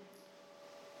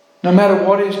 No matter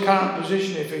what his current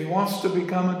position, if he wants to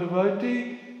become a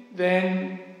devotee,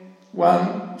 then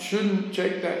one shouldn't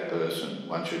check that person.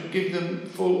 One should give them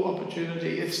full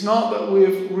opportunity. It's not that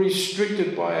we're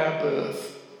restricted by our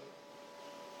birth.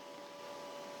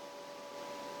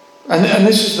 And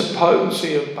this is the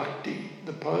potency of bhakti,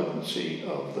 the potency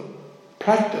of the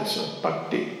practice of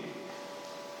bhakti.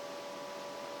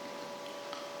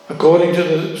 According to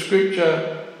the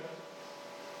scripture,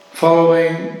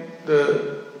 following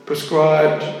the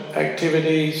prescribed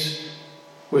activities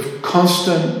with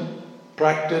constant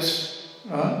practice,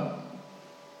 right,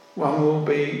 one will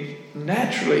be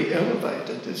naturally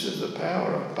elevated. This is the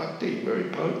power of bhakti, very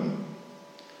potent.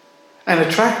 And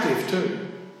attractive too.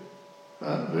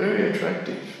 Very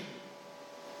attractive.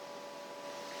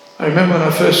 I remember when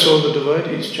I first saw the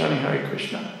devotees chanting Hare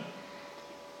Krishna,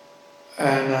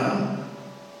 and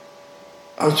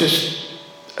I was just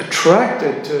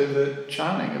attracted to the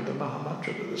chanting of the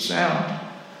Mahamantra, to the sound,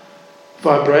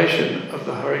 vibration of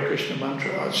the Hare Krishna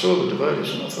mantra. I saw the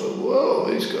devotees and I thought, whoa,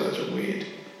 these guys are weird.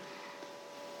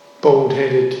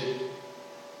 Bald-headed,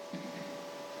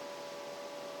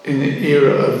 in the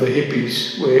era of the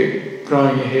hippies where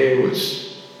growing your hair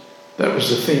was the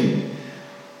thing.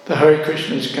 The Hare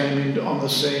Krishnas came in on the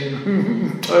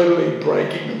scene, totally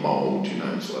breaking the mould,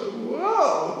 it's like,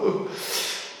 whoa.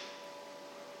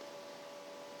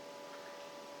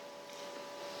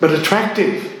 But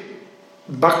attractive.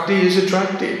 Bhakti is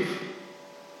attractive.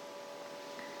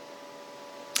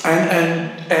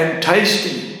 And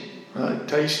tasty, right?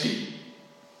 Tasty.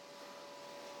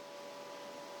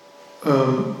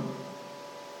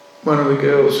 One of the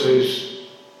girls who's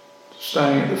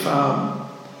staying at the farm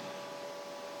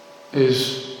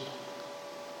is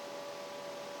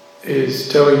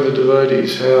telling the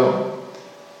devotees how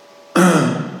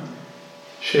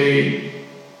she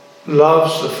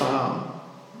loves the farm,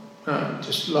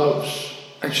 just loves,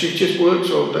 and she just works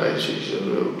all day. She's a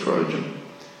little Trojan,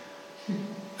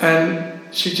 and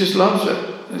she just loves it.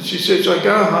 And she says, I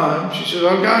go home. She says,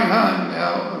 I'm going home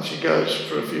now. And she goes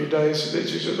for a few days, and then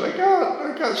she says, I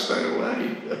can't stay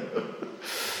away.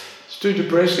 It's too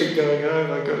depressing going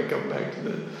home. I've got to come back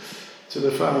to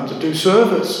the farm to do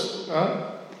service,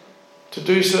 right? To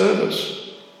do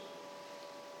service.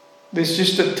 There's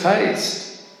just a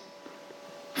taste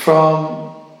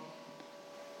from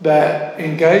that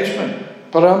engagement.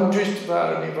 Param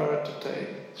Drishtavara Nivartate.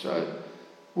 So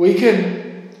we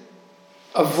can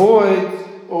avoid,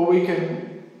 or we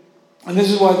can, and this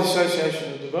is why the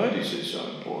association of devotees is so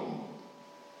important.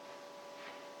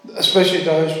 Especially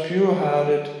those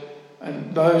pure-hearted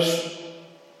and those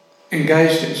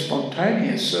engaged in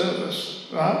spontaneous service,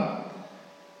 right?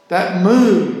 That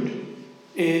mood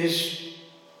is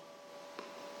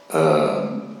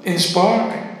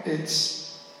inspiring,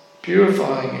 it's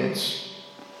purifying,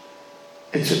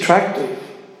 it's attractive.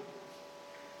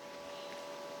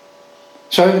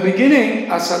 So in the beginning,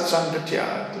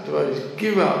 asatsanghatya, the devotees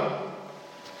give up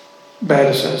bad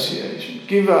association,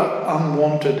 give up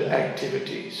unwanted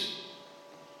activities.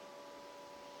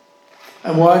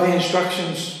 And why the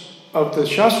instructions of the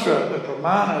Shastra, the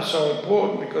Pramana, are so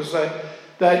important, because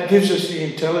that gives us the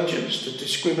intelligence to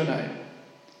discriminate.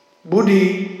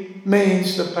 Buddhi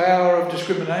means the power of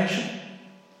discrimination.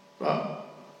 Right?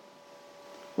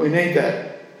 We need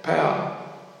that power.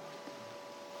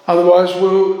 Otherwise,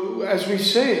 as we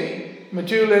see,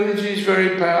 material energy is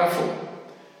very powerful.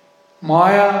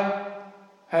 Maya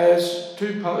has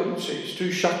two potencies, two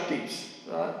shaktis.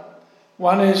 Right?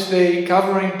 One is the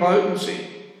covering potency.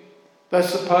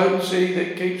 That's the potency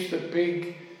that keeps the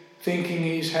pig thinking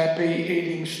he's happy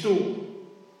eating stool.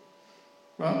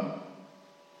 Right?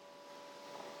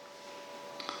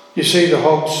 You see the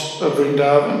hogs of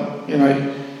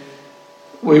Vrindavan,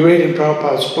 we read in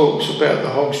Prabhupada's books about the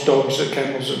hogs, dogs, the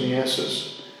camels and the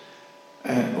asses.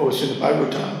 Or it's in the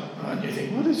Bhagavatam, right? And you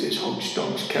think, what is this hogs,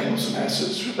 dogs, camels and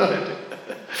asses? Right?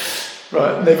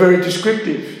 Right? And they're very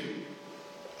descriptive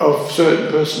of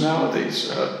certain personalities.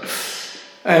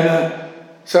 And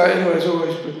so anyway, it's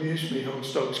always bemused me,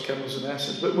 hogs, dogs, camels and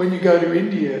asses. But when you go to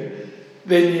India,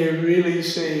 then you really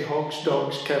see hogs,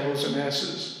 dogs, camels and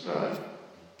asses, right?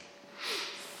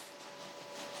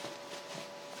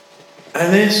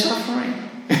 And they're suffering.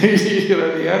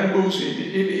 The animals,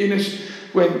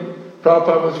 when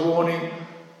Prabhupada was warning,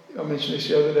 I mentioned this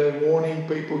the other day, warning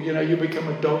people, you become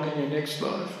a dog in your next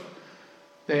life.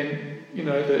 Then, the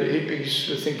hippies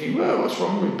were thinking, well, what's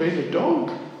wrong with being a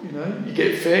dog? You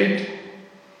get fed.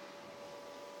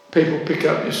 People pick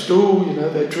up your stool,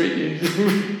 they treat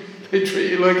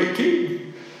you like a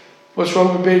king. What's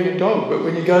wrong with being a dog? But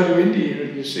when you go to India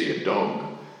and you see a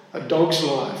dog's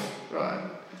life, right?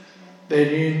 Then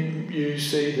you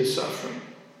see the suffering.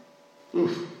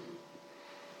 Oof.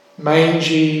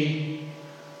 Mangy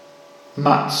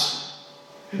mutts,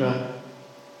 I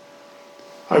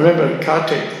remember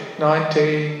Kartik,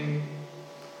 1998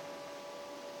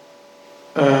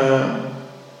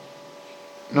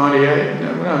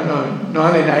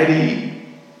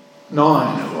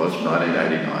 it was,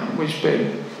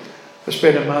 1989. I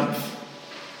spent a month.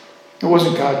 It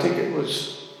wasn't Kartik, it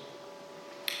was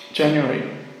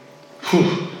January.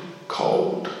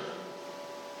 Cold.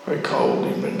 Very cold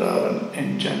in Vrindavan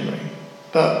in January.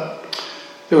 But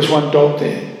there was one dog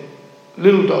there.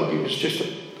 Little dog, he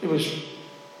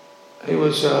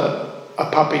was a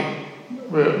puppy,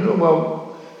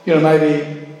 well,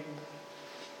 maybe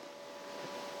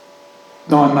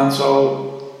 9 months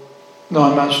old,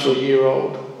 9 months to a year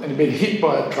old, and he'd been hit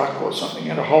by a truck or something,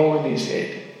 had a hole in his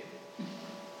head.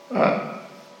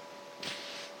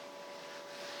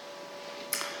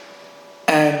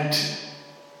 And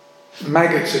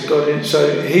maggots had got in,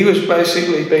 so he was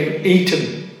basically being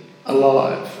eaten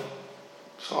alive.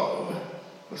 So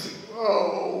I was like,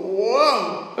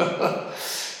 oh, whoa!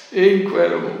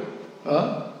 Incredible.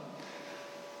 Huh?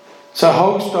 So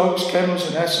hogs, dogs, camels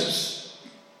and asses.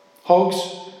 Hogs,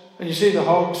 and you see the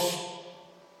hogs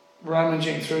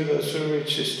rummaging through the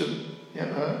sewerage system,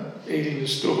 eating the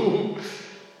stool.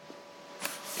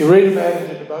 You read about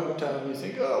it in Bogota and you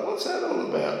think, oh, what's that all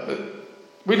about? But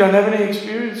we don't have any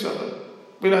experience of it.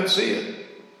 We don't see it.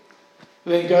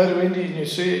 Then you go to India and you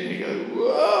see it and you go,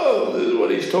 whoa, this is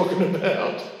what he's talking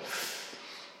about.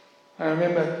 I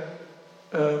remember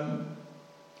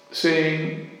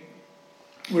seeing,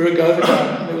 we were at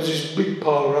Govardhan and there was this big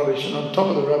pile of rubbish, and on top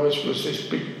of the rubbish was this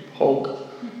big hog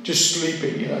just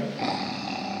sleeping,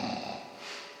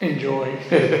 enjoying,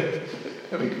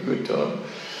 having a good time.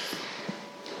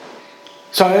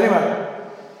 So anyway,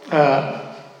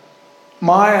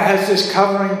 Maya has this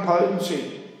covering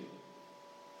potency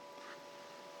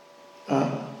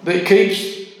that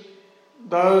keeps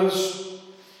those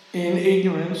in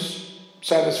ignorance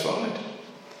satisfied,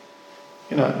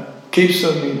 keeps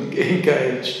them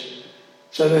engaged.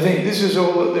 So they think this is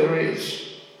all that there is.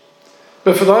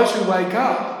 But for those who wake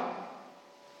up,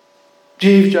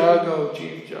 Jiv Jago,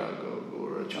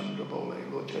 Guru Chandra Bole,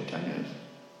 Lord Chaitanya's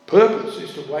purpose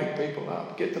is to wake people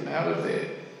up, get them out of their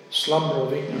slumber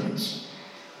of ignorance,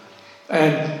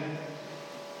 and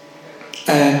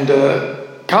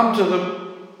come to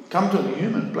the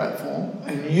human platform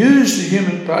and use the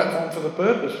human platform for the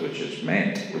purpose which is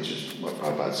meant, which is what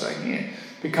Prabhupada's saying here.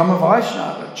 Become a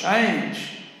Vaishnava,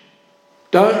 change.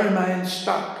 Don't remain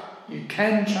stuck. You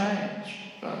can change.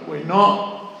 But we're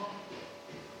not.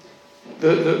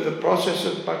 The process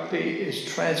of bhakti is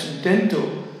transcendental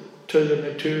to the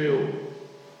material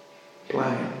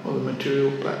plane or the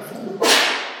material platform.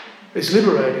 It's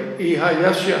liberating. Iha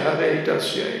yasya hare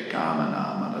tasya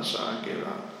kamana manasa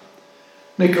gira.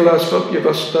 Nikala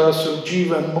svapyavastasu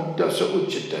jiva muktasa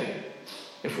uchate.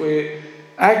 If we're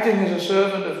acting as a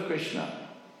servant of Krishna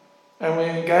and we're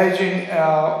engaging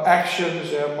our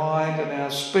actions, our mind and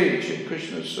our speech in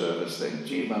Krishna's service, then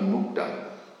jiva mukta,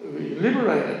 we're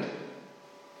liberated.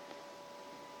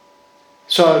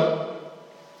 So,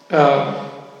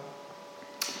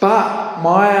 but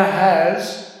Maya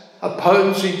has a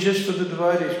potency just for the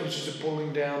devotees, which is a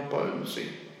pulling down potency,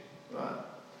 right?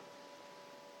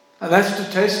 And that's to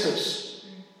test us.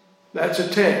 That's a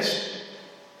test,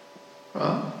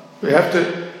 right? We have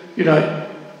to,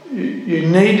 you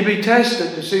need to be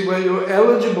tested to see whether you're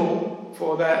eligible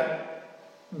for that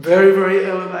very, very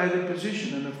elevated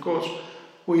position. And of course,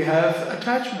 we have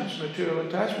attachments, material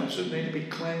attachments that need to be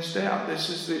cleansed out. This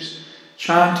is this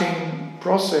chanting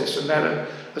process, and that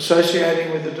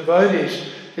associating with the devotees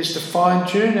is to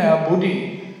fine-tune our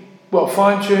buddhi. Well,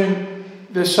 fine-tune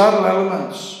the subtle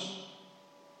elements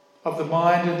of the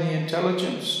mind and the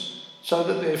intelligence so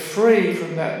that they're free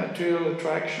from that material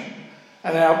attraction.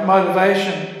 And our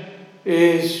motivation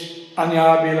is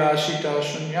anyabhilashita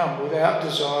shunyam, without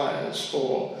desires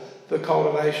for the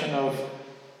cultivation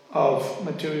of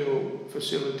material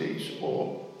facilities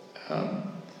or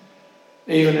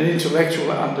even an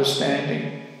intellectual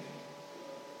understanding.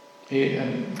 Here,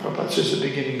 and Prabhupada says at the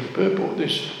beginning of the purport,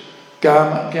 this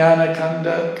Jnana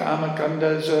Kanda, Kama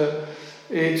Kanda,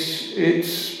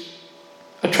 it's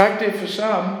attractive for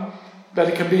some, but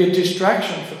it can be a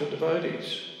distraction for the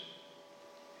devotees.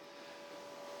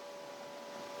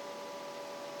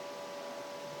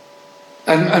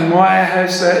 And Maya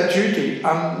has that duty,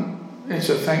 it's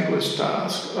a thankless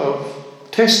task, of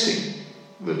testing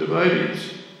the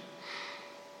devotees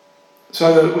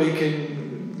so that we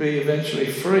can be eventually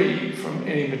free from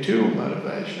any material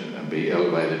motivation and be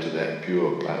elevated to that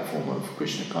pure platform of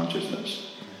Krishna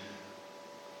consciousness.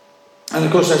 And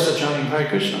of course that's the chanting Hare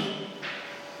Krishna.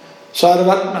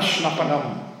 Sarvatma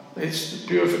Shnapanam. It's the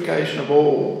purification of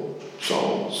all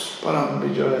souls. Param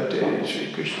Vijayate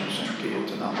Sri Krishna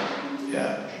Sankirtanam.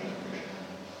 Yeah.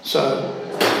 So,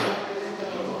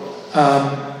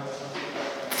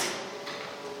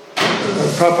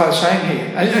 Prabhupada is saying here,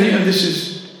 and this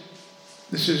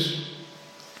is,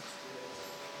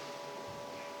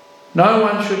 no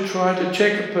one should try to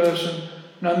check a person,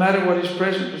 no matter what his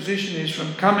present position is,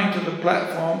 from coming to the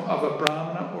platform of a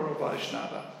Brahmana or a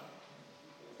Vaishnava.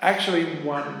 Actually,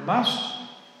 one must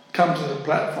come to the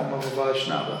platform of a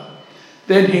Vaishnava.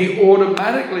 then he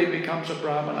automatically becomes a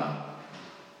Brahmana.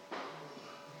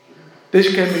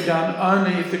 This can be done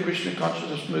only if the Krishna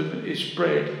consciousness movement is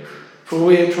spread, for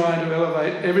we are trying to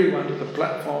elevate everyone to the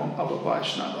platform of a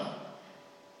Vaishnava.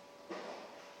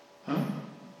 Huh?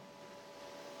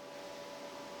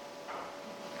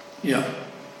 Yeah.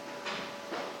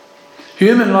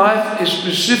 Human life is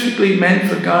specifically meant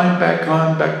for going back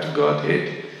home, back to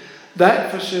Godhead.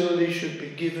 That facility should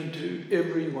be given to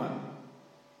everyone.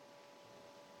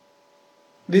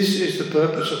 This is the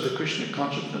purpose of the Krishna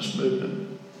consciousness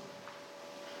movement.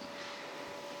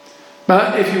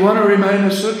 But if you want to remain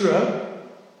a Sudra,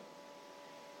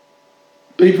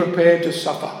 be prepared to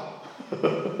suffer.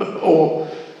 Or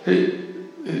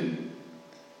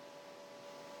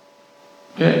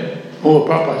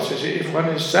Prabhupada says, if one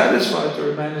is satisfied to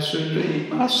remain a Sudra, he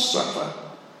must suffer,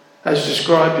 as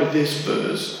described in this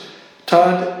verse.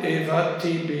 Tad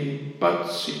evati bi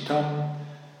batsitam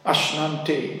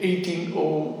ashnante, eating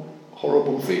all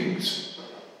horrible things.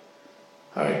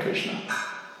 Hare Krishna.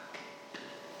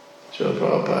 So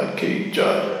Prabhupada ki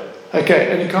jai.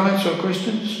 Okay, any comments or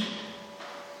questions?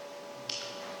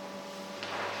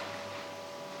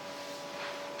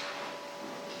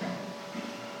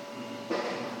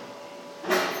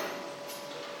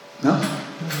 No?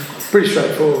 Pretty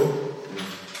straightforward.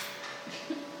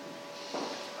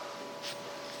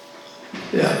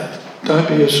 Yeah, don't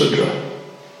be a Sudra.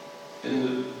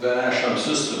 In the Varnashram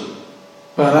system.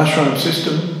 Varnashram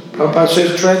system, Prabhupada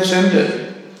says transcend it.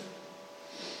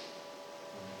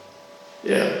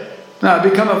 Yeah. Now,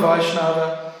 become a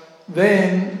Vaishnava,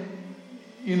 then,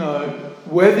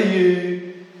 whether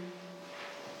you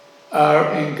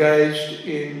are engaged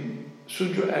in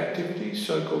Sudra activities,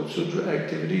 so-called Sudra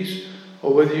activities,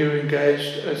 or whether you're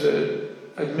engaged as an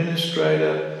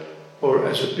administrator or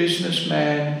as a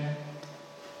businessman,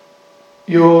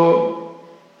 your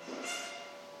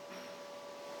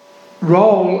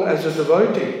role as a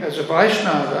devotee, as a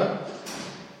Vaishnava,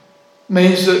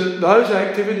 means that those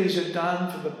activities are done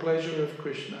for the pleasure of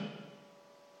Krishna.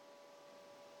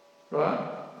 Right?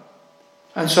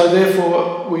 And so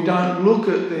therefore we don't look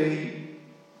at the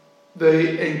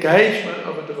engagement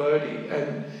of a devotee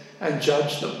and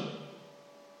judge them.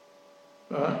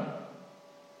 Right?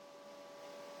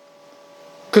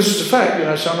 Because it's a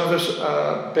fact, some of us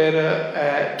are better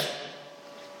at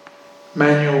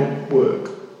manual work.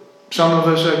 Some of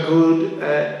us are good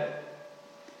at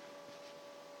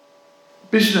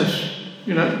business,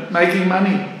 making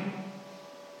money.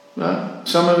 Right?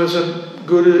 Some of us are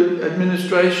good at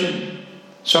administration.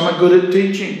 Some are good at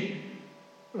teaching.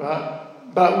 Right?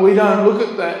 But we don't look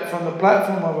at that from the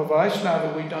platform of a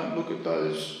Vaishnava. We don't look at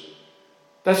those.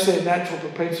 That's their natural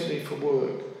propensity for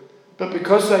work. But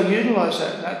because they utilise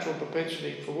that natural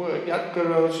propensity for work, yat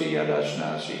karosi yad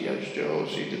ashnasi yad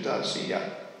jyosi dadasi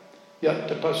yat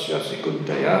tapasyasi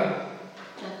kuntaya.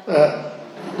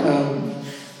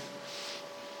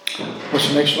 What's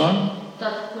the next one?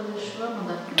 Tat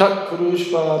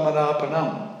kurushva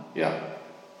manapanam. Yeah.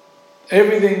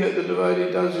 Everything that the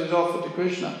devotee does is offered to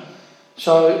Krishna.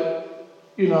 So,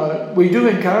 we do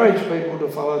encourage people to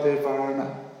follow their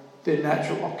varna, their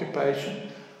natural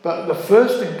occupation. But the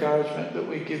first encouragement that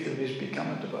we give them is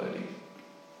become a devotee.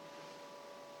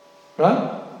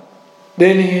 Right?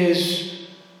 Then his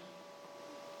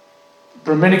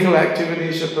Brahminical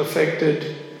activities are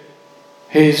perfected,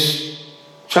 his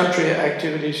Kshatriya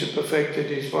activities are perfected,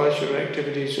 his Vaishya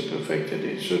activities are perfected,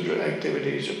 his Sudra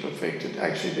activities are perfected.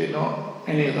 Actually, they're not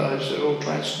any of those, they're all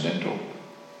transcendental.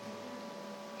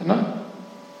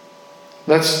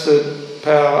 That's the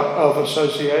power of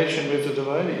association with the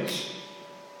devotees.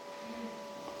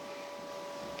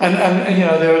 And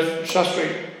there was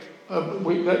Shastri,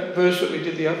 that verse that we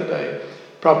did the other day,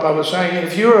 Prabhupada was saying,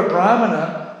 if you're a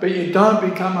Brahmana, but you don't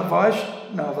become a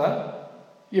Vaishnava,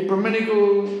 your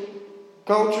Brahminical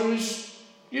culture is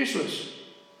useless.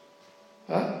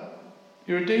 Huh?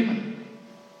 You're a demon.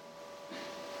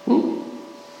 Ooh.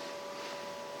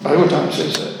 Bhagavatam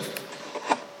says that.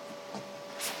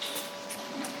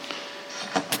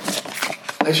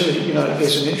 Actually,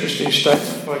 there's an interesting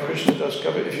statement by Krishnadas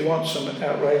Kaviraj. If you want some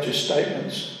outrageous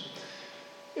statements,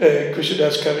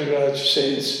 Krishnadas Kaviraj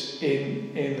says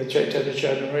in the Chaitanya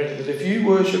Charitamrita that if you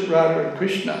worship Radha and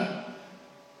Krishna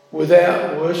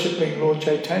without worshipping Lord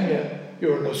Chaitanya,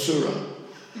 you're an asura.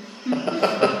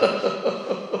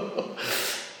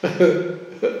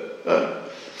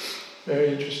 Very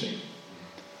interesting.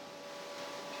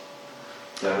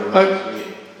 That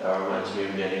reminds me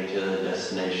of getting to the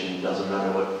destination. Doesn't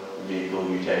matter what vehicle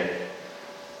you take.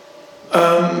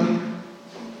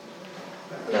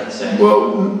 That's it.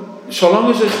 Well, so long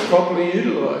as it's properly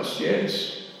utilised,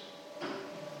 yes.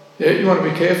 Yeah, you want to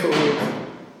be careful with,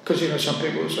 because some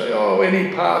people will say, oh,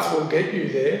 any path will get you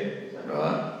there,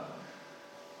 right?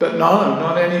 But no,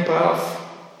 not any path.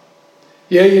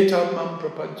 Ye tamam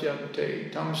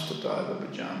prapadyanti tamstataiva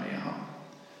bhajamiham.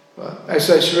 Right? As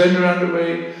they surrender unto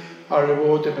me, I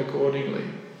reward them accordingly.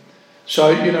 So,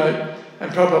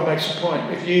 and Prabhupada makes a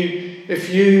point. If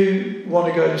you want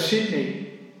to go to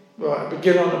Sydney, right, but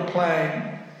get on a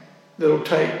plane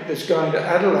that's going to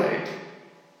Adelaide,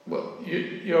 well,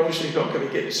 you're obviously not going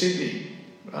to get to Sydney,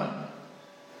 right?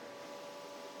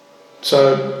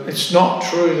 So it's not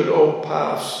true that all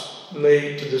paths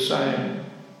lead to the same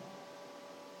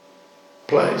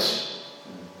place.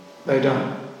 They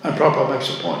don't. And Prabhupada makes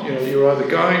a point, you're either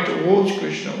going towards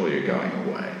Krishna or you're going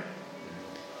away.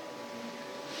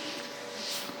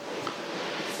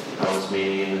 I was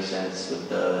meaning in the sense with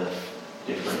the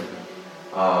different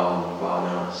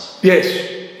varnas.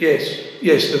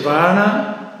 Yes. The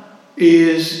varna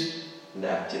is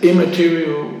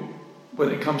immaterial when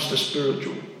it comes to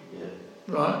spiritual. Yeah.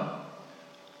 Right?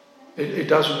 It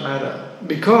doesn't matter.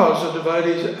 Because the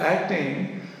devotee is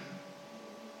acting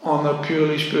on the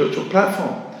purely spiritual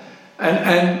platform.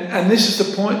 And this is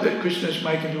the point that Krishna is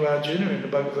making to Arjuna in the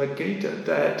Bhagavad Gita,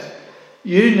 that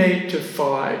you need to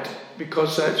fight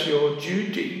because that's your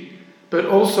duty, but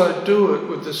also do it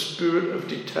with the spirit of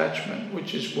detachment,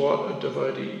 which is what a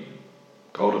devotee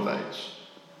cultivates.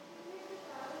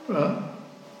 Right?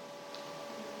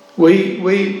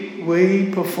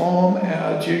 We perform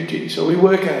our duty, so we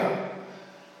work out.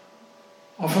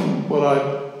 Often when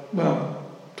I'm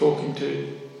talking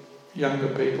to younger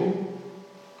people,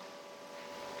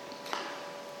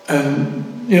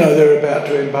 and they're about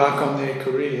to embark on their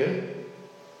career,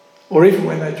 or even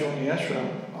when they join the ashram,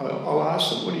 I'll ask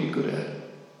them, what are you good at?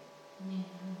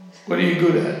 What are you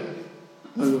good at?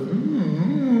 They go, I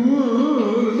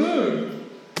don't know.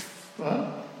 Right?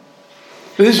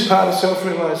 But this is part of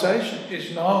self-realisation,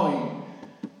 is knowing,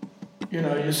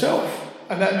 yourself.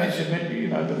 And that means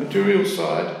the material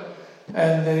side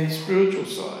and the spiritual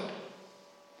side.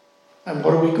 And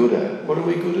what are we good at? What are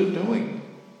we good at doing?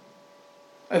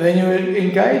 And then you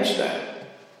engage that.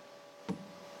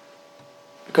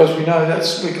 Because we know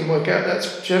we can work out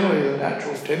that's generally the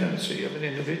natural tendency of an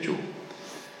individual.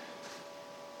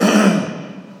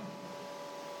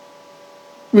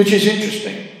 Which is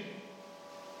interesting.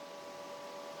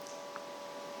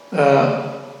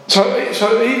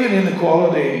 So even in the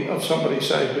quality of somebody,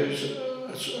 say, who's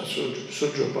a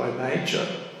Sudra by nature,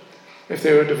 if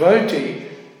they're a devotee,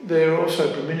 there are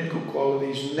also Brahminical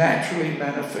qualities naturally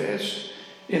manifest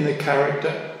in the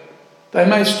character. They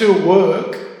may still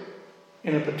work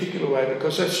in a particular way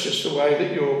because that's just the way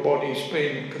that your body's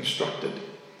been constructed.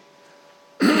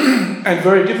 And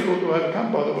very difficult to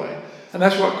overcome, by the way. And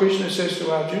that's what Krishna says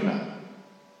to Arjuna.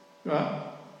 Right?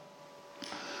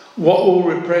 What will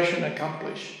repression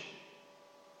accomplish?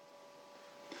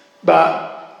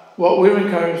 But what we're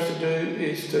encouraged to do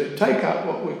is to take up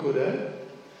what we're good at,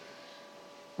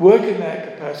 work in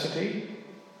that capacity,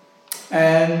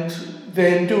 and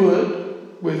then do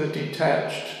it with a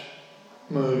detached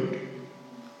mood.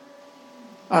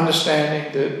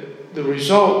 Understanding that the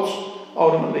results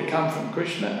ultimately come from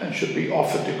Krishna and should be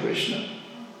offered to Krishna.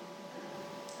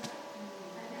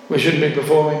 We shouldn't be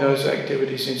performing those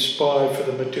activities inspired for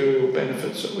the material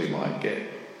benefits that we might get.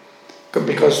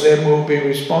 Because then we'll be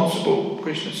responsible,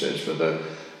 Krishna says,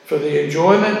 for the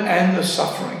enjoyment and the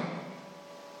suffering.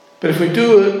 But if we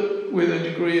do it with a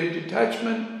degree of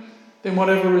detachment, then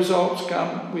whatever results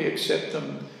come, we accept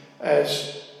them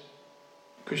as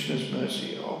Krishna's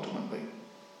mercy ultimately.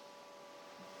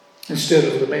 Instead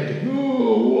of lamenting,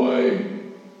 oh, why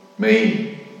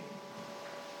me?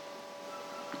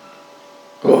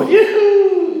 Oh,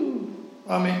 yoo-hoo!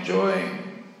 I'm enjoying.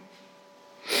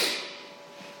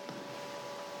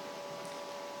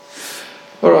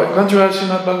 Alright, Grantaraj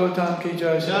Srimad Bhagavatam ki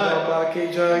jai, Srimad Prabhupada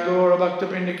ki jai, Gaura Bhakta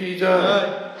Vrinda ki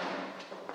jai.